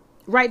have.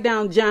 Write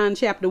down John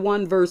chapter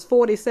 1, verse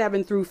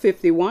 47 through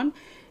 51.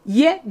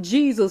 Yet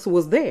Jesus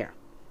was there.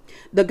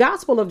 The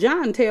Gospel of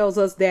John tells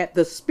us that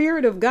the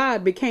Spirit of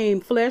God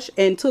became flesh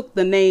and took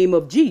the name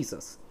of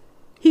Jesus.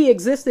 He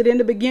existed in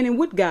the beginning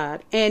with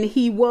God, and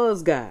he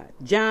was God.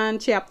 John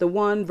chapter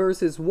 1,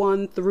 verses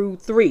 1 through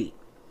 3.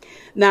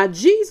 Now,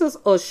 Jesus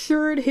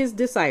assured his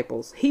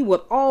disciples he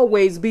would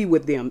always be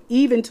with them,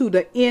 even to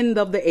the end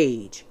of the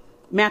age.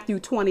 Matthew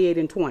 28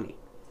 and 20.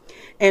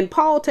 And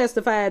Paul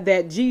testified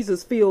that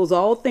Jesus fills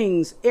all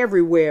things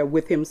everywhere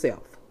with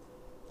himself.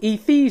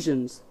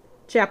 Ephesians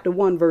chapter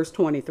 1, verse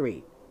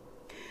 23.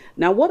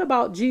 Now, what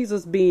about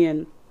Jesus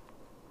being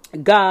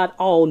God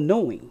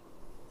all-knowing?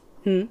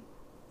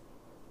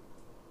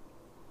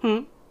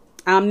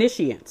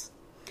 Omniscience.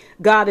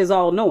 God is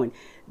all-knowing.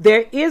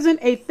 There isn't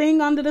a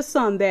thing under the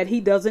sun that he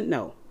doesn't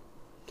know.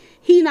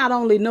 He not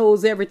only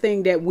knows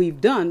everything that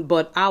we've done,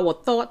 but our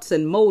thoughts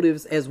and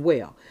motives as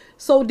well.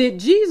 So did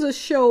Jesus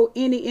show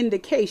any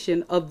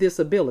indication of this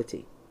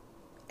ability?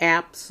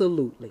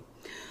 Absolutely.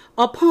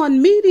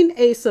 Upon meeting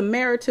a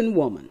Samaritan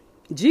woman,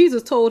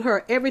 Jesus told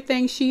her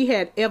everything she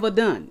had ever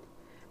done.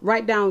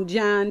 Write down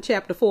John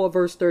chapter 4,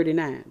 verse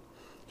 39.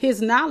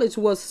 His knowledge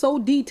was so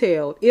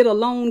detailed, it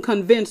alone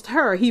convinced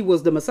her he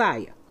was the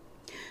Messiah.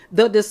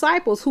 The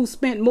disciples who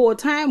spent more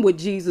time with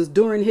Jesus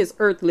during his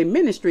earthly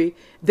ministry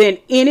than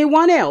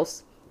anyone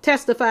else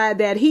testified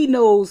that he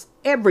knows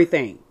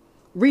everything.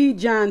 Read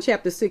John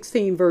chapter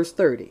 16, verse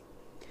 30.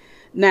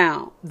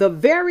 Now, the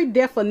very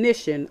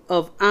definition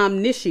of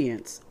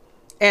omniscience.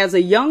 As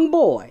a young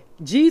boy,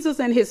 Jesus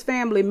and his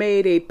family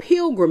made a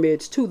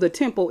pilgrimage to the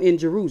temple in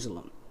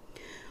Jerusalem.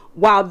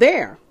 While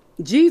there,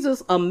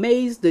 Jesus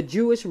amazed the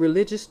Jewish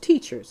religious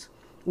teachers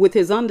with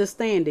his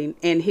understanding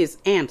and his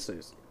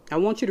answers. I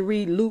want you to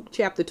read Luke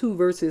chapter 2,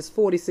 verses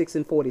 46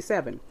 and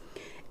 47.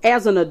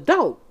 As an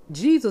adult,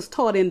 Jesus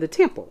taught in the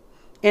temple,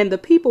 and the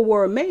people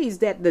were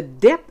amazed at the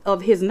depth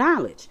of his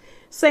knowledge,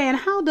 saying,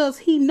 "How does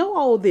he know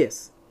all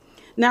this?"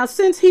 Now,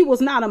 since he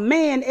was not a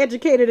man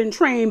educated and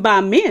trained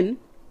by men,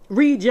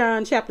 read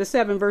John chapter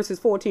 7, verses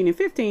 14 and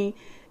 15,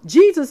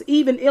 Jesus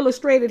even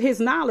illustrated his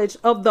knowledge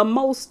of the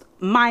most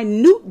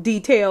minute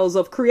details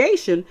of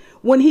creation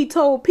when he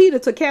told Peter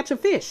to catch a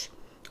fish,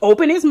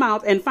 open his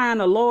mouth, and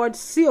find a large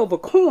silver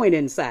coin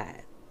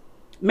inside.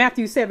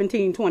 Matthew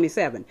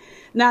 17:27.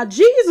 Now,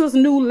 Jesus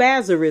knew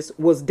Lazarus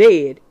was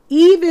dead,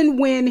 even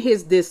when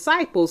his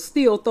disciples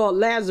still thought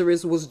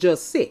Lazarus was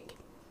just sick.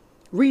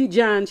 Read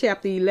John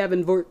chapter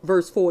 11,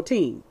 verse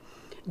 14.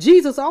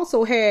 Jesus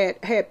also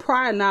had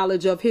prior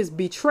knowledge of his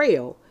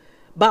betrayal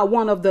by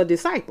one of the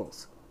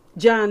disciples.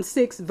 John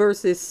 6,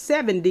 verses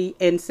 70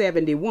 and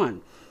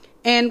 71.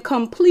 And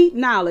complete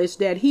knowledge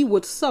that he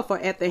would suffer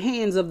at the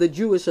hands of the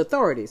Jewish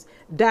authorities,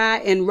 die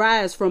and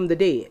rise from the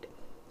dead.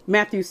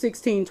 Matthew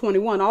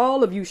 16:21.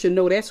 All of you should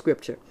know that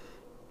scripture.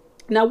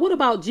 Now, what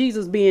about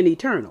Jesus being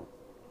eternal?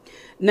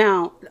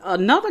 Now,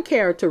 another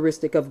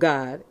characteristic of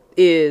God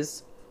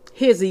is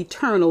his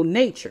eternal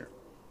nature.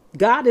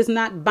 God is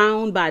not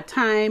bound by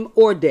time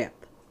or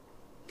depth.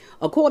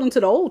 According to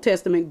the Old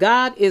Testament,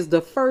 God is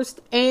the first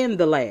and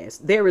the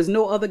last. There is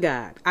no other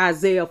God.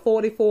 Isaiah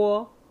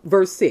 44,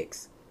 verse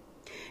 6.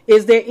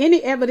 Is there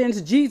any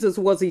evidence Jesus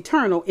was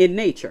eternal in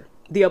nature?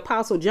 The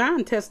Apostle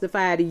John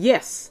testified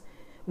yes,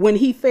 when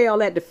he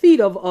fell at the feet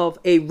of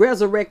a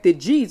resurrected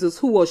Jesus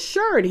who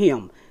assured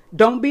him,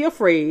 "Don't be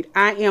afraid.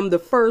 I am the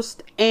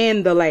first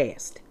and the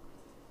last.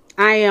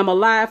 I am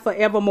alive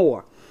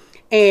forevermore."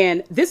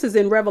 And this is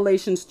in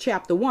Revelations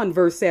chapter 1,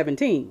 verse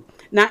 17.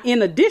 Now,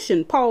 in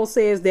addition, Paul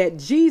says that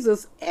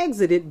Jesus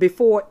existed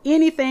before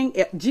anything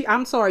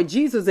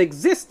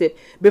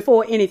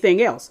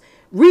else.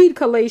 Read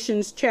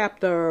Galatians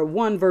chapter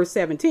 1, verse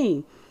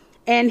 17.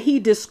 And he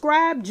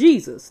described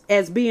Jesus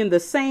as being the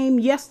same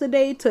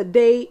yesterday,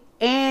 today,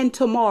 and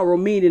tomorrow,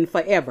 meaning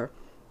forever.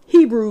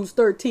 Hebrews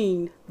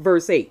 13,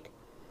 verse 8.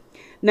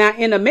 Now,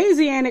 in a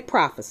Messianic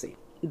prophecy,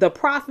 the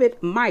prophet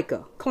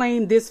Micah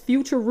claimed this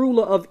future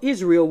ruler of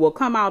Israel will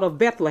come out of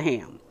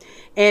Bethlehem,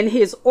 and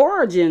his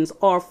origins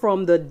are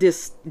from the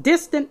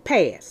distant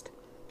past.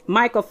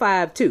 Micah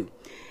 5:2.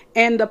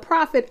 And the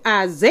prophet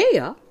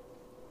Isaiah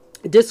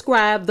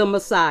described the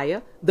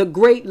Messiah, the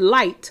great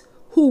light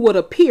who would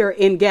appear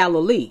in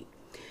Galilee,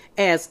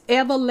 as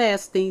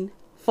everlasting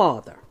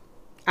Father.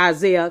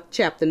 Isaiah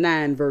chapter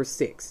 9, verse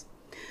 6.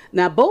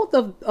 Now, both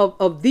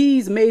of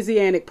these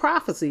Messianic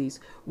prophecies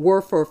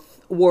were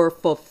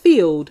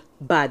fulfilled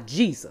by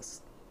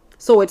Jesus.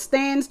 So it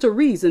stands to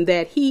reason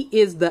that he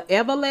is the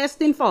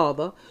everlasting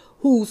Father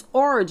whose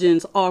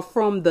origins are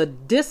from the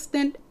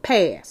distant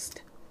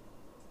past.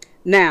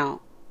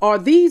 Now, are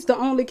these the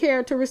only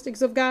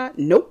characteristics of God?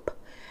 Nope.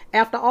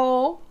 After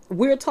all,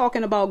 we're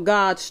talking about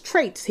God's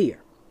traits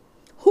here.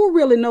 Who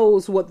really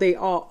knows what they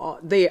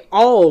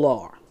all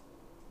are?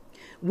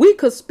 We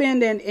could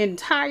spend an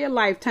entire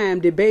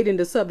lifetime debating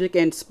the subject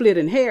and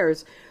splitting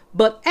hairs,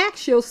 but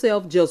ask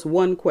yourself just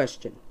one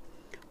question.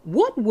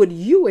 What would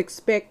you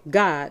expect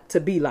God to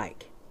be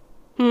like?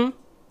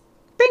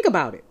 Think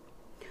about it.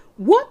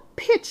 What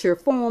picture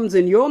forms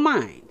in your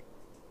mind?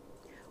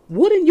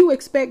 Wouldn't you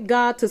expect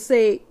God to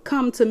say,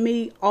 "Come to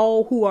me,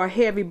 all who are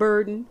heavy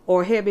burdened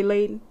or heavy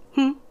laden,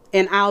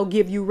 and I'll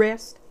give you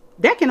rest"?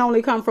 That can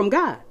only come from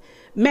God.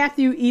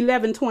 Matthew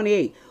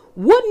 11:28.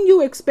 Wouldn't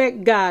you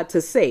expect God to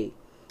say,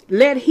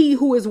 "Let he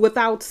who is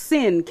without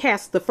sin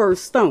cast the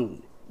first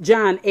stone"?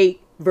 John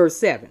 8, verse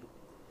 7.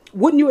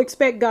 Wouldn't you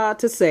expect God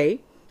to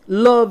say,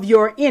 "Love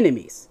your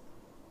enemies"?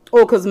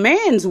 Oh, because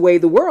man's way,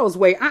 the world's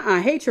way,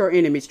 hate your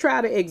enemies.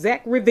 Try to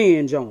exact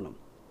revenge on them.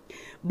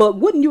 But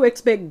wouldn't you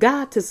expect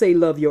God to say,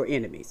 "Love your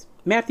enemies"?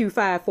 Matthew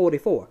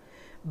 5:44.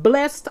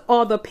 Blessed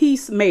are the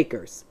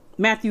peacemakers.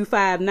 Matthew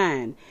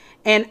 5:9.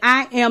 And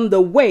I am the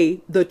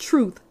way, the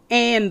truth,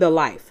 and the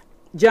life.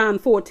 John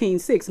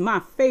 14:6. My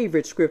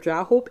favorite scripture.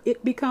 I hope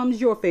it becomes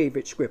your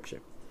favorite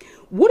scripture.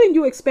 Wouldn't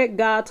you expect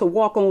God to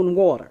walk on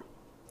water,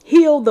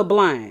 heal the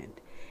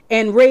blind,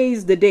 and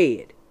raise the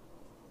dead.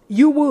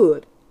 You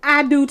would.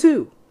 I do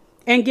too.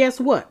 And guess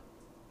what?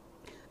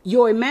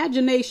 Your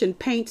imagination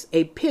paints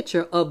a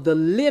picture of the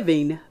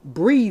living,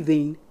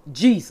 breathing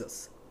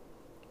Jesus.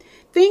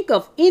 Think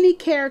of any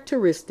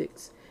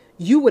characteristics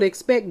you would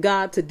expect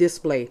God to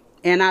display.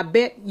 And I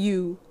bet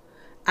you,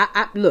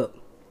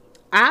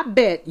 I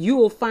bet you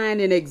will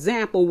find an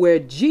example where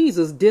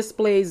Jesus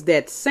displays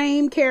that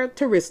same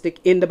characteristic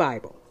in the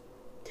Bible.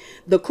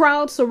 The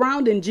crowd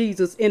surrounding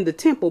Jesus in the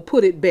temple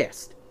put it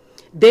best.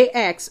 They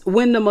asked,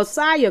 when the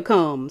Messiah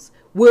comes,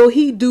 will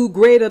he do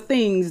greater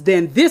things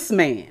than this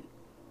man?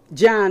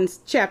 John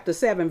chapter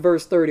 7,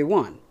 verse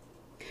 31.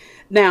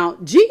 Now,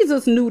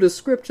 Jesus knew the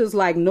scriptures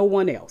like no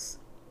one else.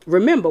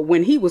 Remember,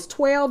 when he was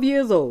 12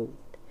 years old,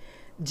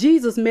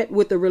 Jesus met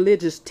with the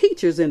religious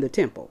teachers in the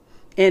temple,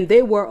 and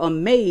they were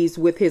amazed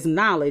with his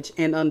knowledge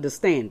and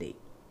understanding.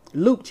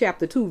 Luke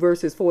chapter 2,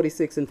 verses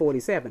 46 and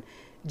 47.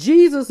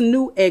 Jesus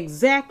knew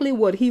exactly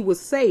what he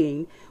was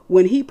saying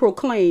when he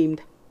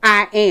proclaimed,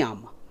 I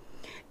am.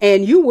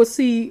 And you will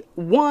see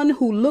one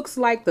who looks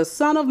like the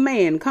Son of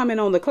Man coming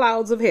on the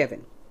clouds of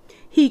heaven.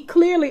 He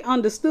clearly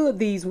understood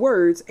these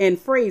words and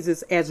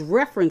phrases as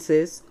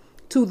references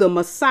to the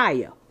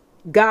Messiah,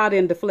 God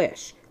in the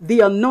flesh,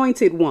 the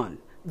anointed one,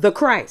 the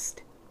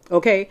Christ.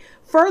 Okay.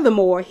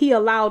 Furthermore, he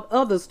allowed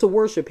others to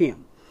worship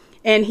him,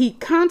 and he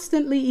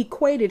constantly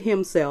equated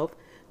himself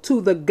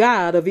to the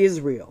God of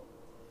Israel.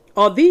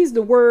 Are these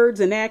the words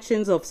and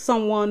actions of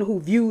someone who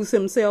views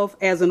himself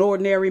as an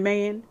ordinary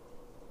man?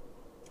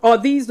 Are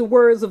these the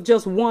words of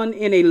just one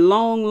in a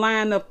long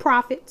line of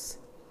prophets?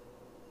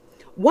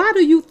 Why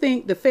do you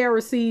think the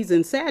Pharisees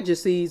and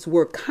Sadducees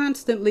were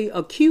constantly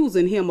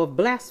accusing him of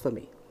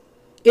blasphemy?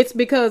 It's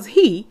because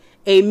he,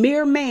 a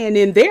mere man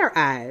in their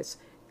eyes,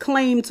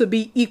 claimed to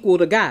be equal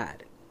to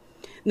God.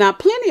 Now,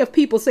 plenty of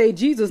people say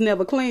Jesus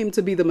never claimed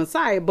to be the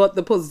Messiah, but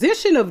the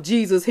position of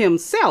Jesus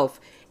himself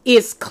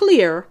is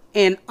clear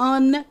and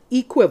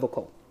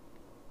unequivocal.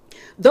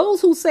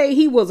 Those who say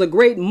he was a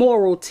great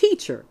moral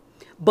teacher,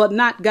 but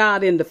not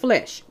God in the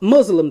flesh,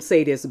 Muslims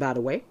say this, by the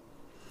way,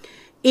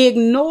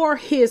 ignore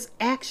his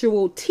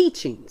actual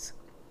teachings.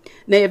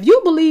 Now, if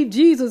you believe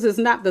Jesus is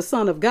not the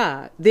Son of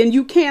God, then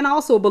you can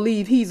also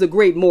believe he's a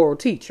great moral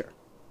teacher.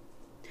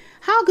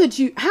 How could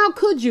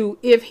you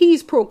if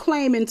he's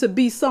proclaiming to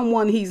be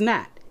someone he's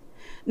not?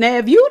 Now,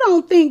 if you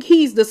don't think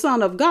he's the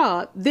Son of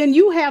God, then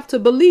you have to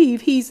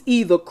believe he's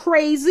either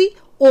crazy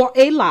or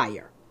a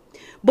liar.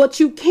 But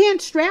you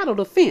can't straddle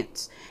the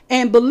fence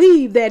and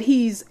believe that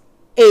he's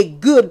a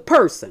good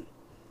person.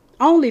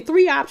 Only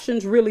three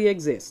options really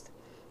exist.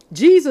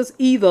 Jesus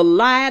either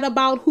lied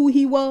about who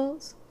he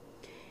was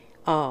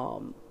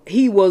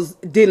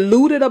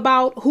deluded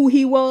about who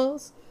he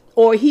was,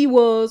 or he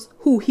was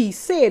who he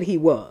said he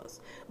was.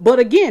 But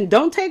again,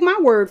 don't take my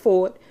word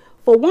for it.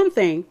 For one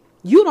thing,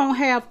 you don't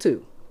have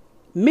to.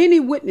 Many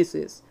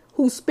witnesses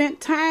who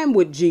spent time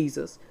with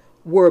Jesus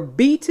were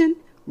beaten,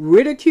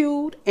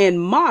 ridiculed,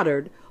 and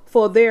martyred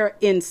for their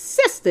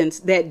insistence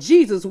that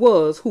Jesus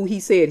was who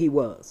he said he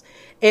was.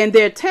 And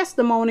their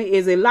testimony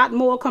is a lot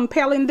more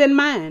compelling than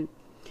mine.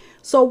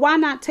 So why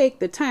not take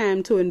the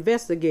time to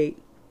investigate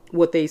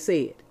what they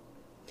said?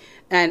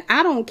 And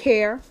I don't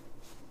care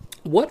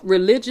what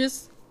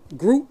religious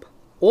group,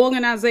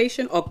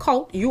 organization, or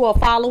cult you are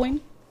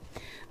following.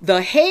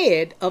 The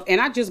head of,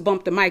 and I just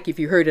bumped the mic if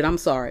you heard it, I'm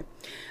sorry.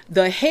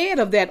 The head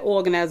of that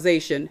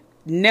organization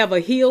never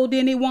healed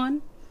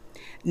anyone,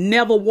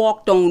 never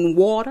walked on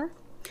water,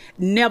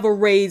 never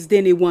raised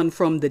anyone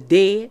from the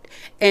dead.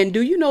 And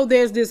do you know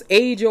there's this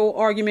age-old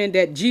argument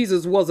that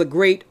Jesus was a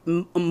great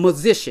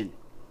musician?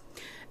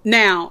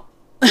 Now,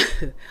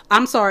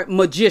 I'm sorry,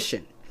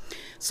 magician.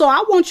 So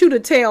I want you to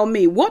tell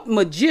me, what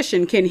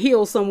magician can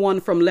heal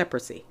someone from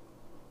leprosy?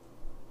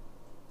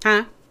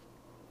 Huh?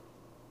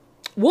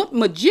 What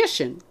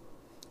magician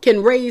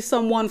can raise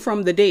someone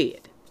from the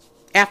dead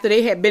after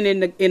they had been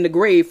in the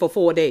grave for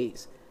 4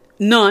 days?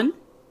 None.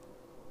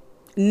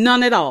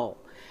 None at all.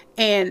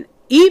 And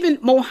even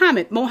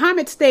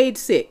Muhammad stayed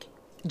sick.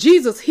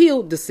 Jesus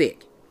healed the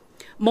sick.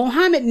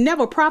 Muhammad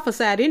never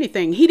prophesied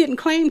anything. He didn't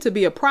claim to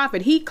be a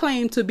prophet. He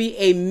claimed to be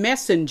a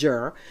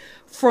messenger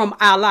from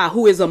Allah,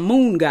 who is a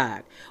moon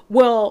god.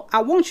 Well,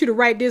 I want you to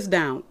write this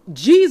down.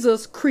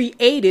 Jesus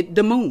created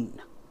the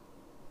moon.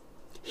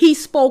 He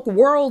spoke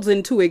worlds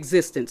into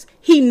existence.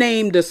 He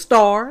named the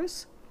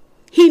stars.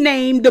 He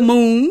named the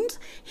moons.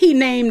 He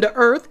named the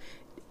earth.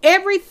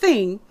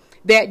 Everything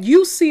that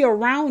you see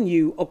around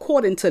you,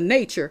 according to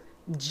nature,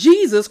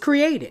 Jesus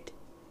created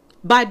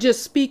by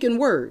just speaking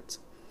words.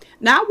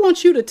 Now, I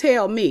want you to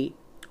tell me,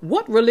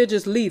 what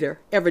religious leader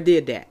ever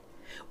did that?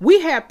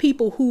 We have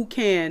people who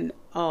can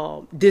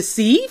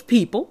deceive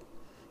people,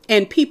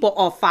 and people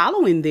are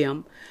following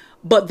them,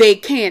 but they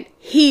can't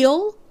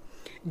heal.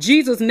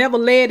 Jesus never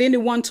led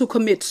anyone to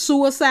commit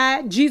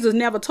suicide. Jesus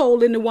never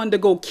told anyone to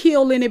go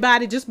kill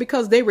anybody just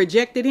because they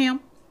rejected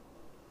him.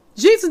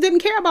 Jesus didn't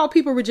care about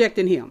people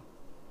rejecting him.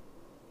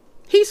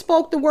 He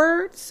spoke the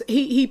words.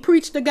 He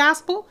preached the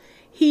gospel.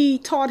 he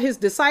taught his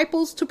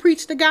disciples to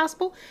preach the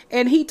gospel,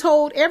 and he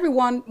told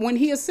everyone when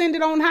he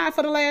ascended on high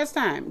for the last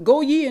time,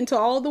 go ye into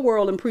all the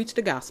world and preach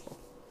the gospel.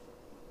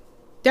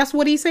 That's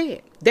what he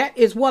said. That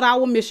is what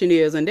our mission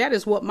is, and that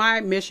is what my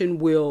mission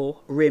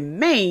will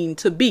remain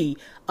to be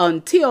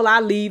until I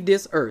leave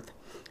this earth.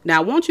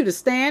 Now, I want you to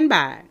stand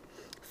by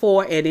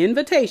for an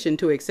invitation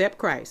to accept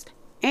Christ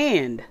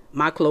and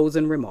my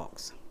closing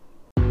remarks.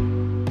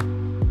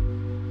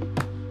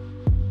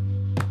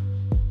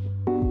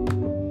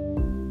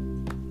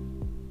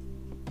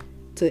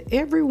 To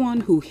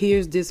everyone who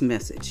hears this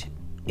message,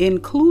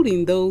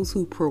 including those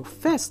who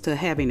profess to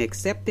having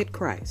accepted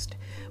Christ,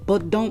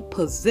 but don't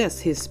possess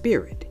his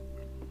spirit,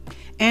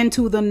 and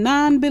to the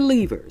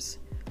non-believers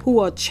who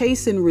are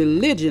chasing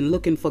religion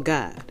looking for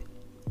God,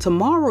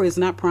 tomorrow is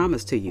not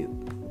promised to you.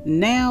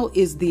 Now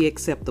is the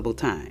acceptable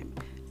time.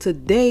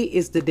 Today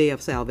is the day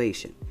of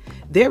salvation.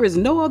 There is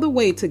no other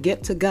way to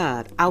get to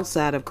God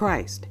outside of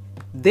Christ.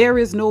 There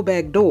is no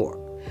back door.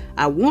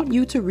 I want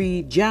you to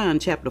read John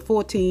chapter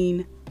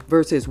 14,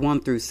 verses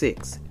 1 through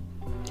 6.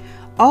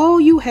 All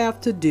you have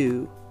to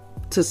do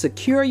to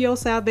secure your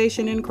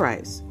salvation in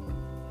Christ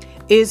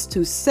is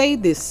to say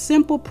this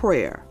simple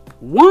prayer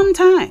one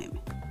time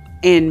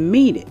and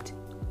mean it.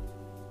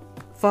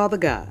 Father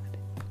God,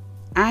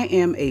 I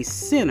am a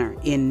sinner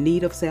in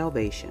need of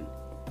salvation.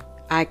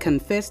 I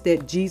confess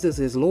that Jesus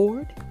is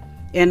Lord,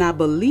 and I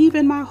believe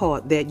in my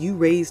heart that you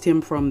raised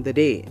him from the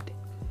dead.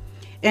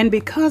 And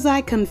because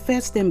I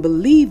confessed and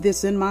believe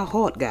this in my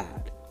heart,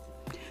 God,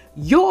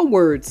 your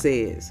word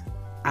says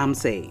I'm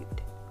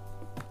saved.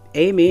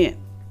 Amen.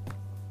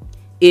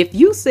 If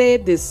you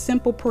said this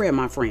simple prayer,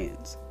 my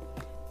friends,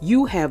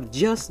 you have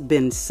just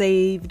been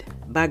saved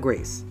by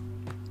grace.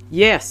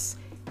 Yes,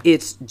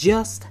 it's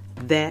just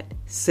that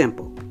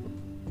simple.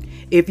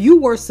 If you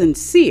were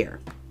sincere,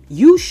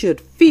 you should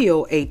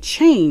feel a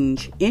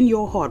change in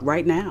your heart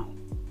right now.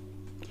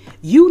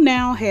 You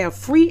now have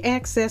free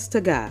access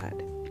to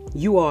God.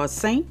 You are a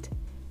saint,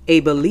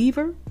 a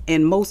believer,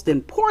 and most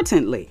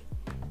importantly,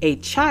 a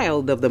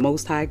child of the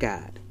Most High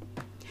God.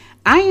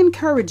 I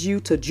encourage you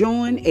to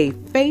join a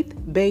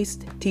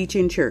faith-based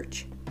teaching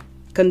church.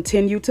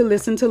 Continue to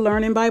listen to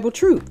Learning Bible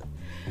Truth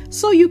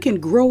so you can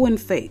grow in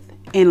faith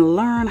and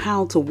learn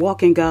how to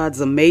walk in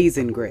God's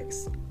amazing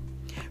grace.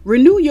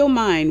 Renew your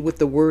mind with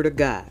the Word of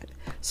God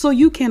so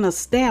you can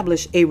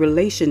establish a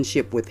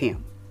relationship with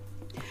Him.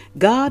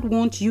 God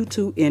wants you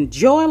to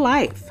enjoy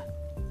life,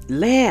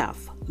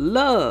 laugh,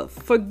 love,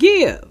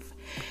 forgive,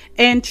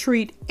 and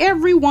treat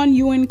everyone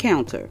you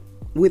encounter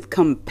with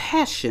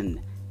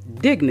compassion,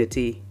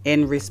 dignity,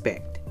 and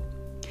respect.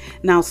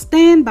 Now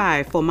stand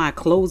by for my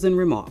closing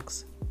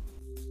remarks.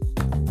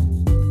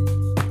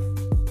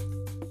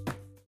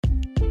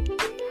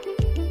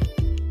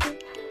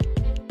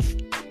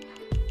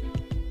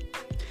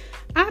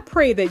 I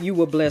pray that you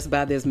were blessed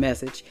by this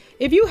message.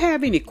 If you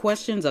have any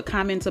questions or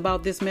comments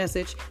about this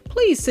message,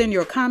 please send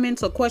your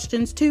comments or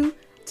questions to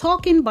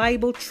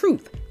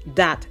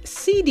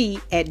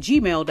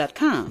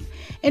talkingbibletruth.cd@gmail.com.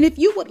 And if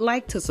you would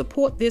like to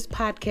support this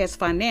podcast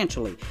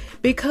financially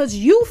because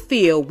you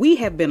feel we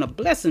have been a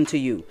blessing to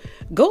you,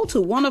 go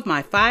to one of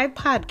my 5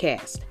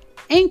 podcasts,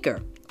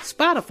 Anchor,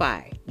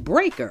 Spotify,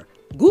 Breaker,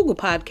 Google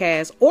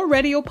Podcasts, or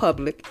Radio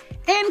Public,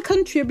 and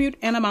contribute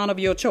an amount of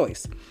your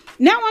choice.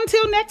 Now,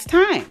 until next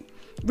time,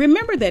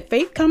 remember that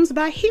faith comes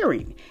by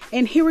hearing,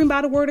 and hearing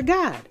by the Word of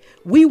God.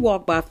 We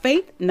walk by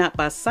faith, not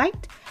by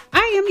sight.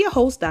 I am your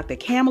host, Dr.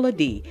 Kamala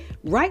D.,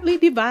 rightly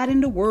dividing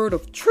the word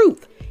of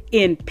truth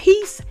in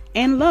peace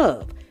and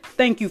love.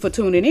 Thank you for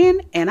tuning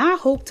in, and I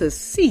hope to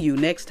see you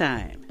next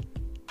time.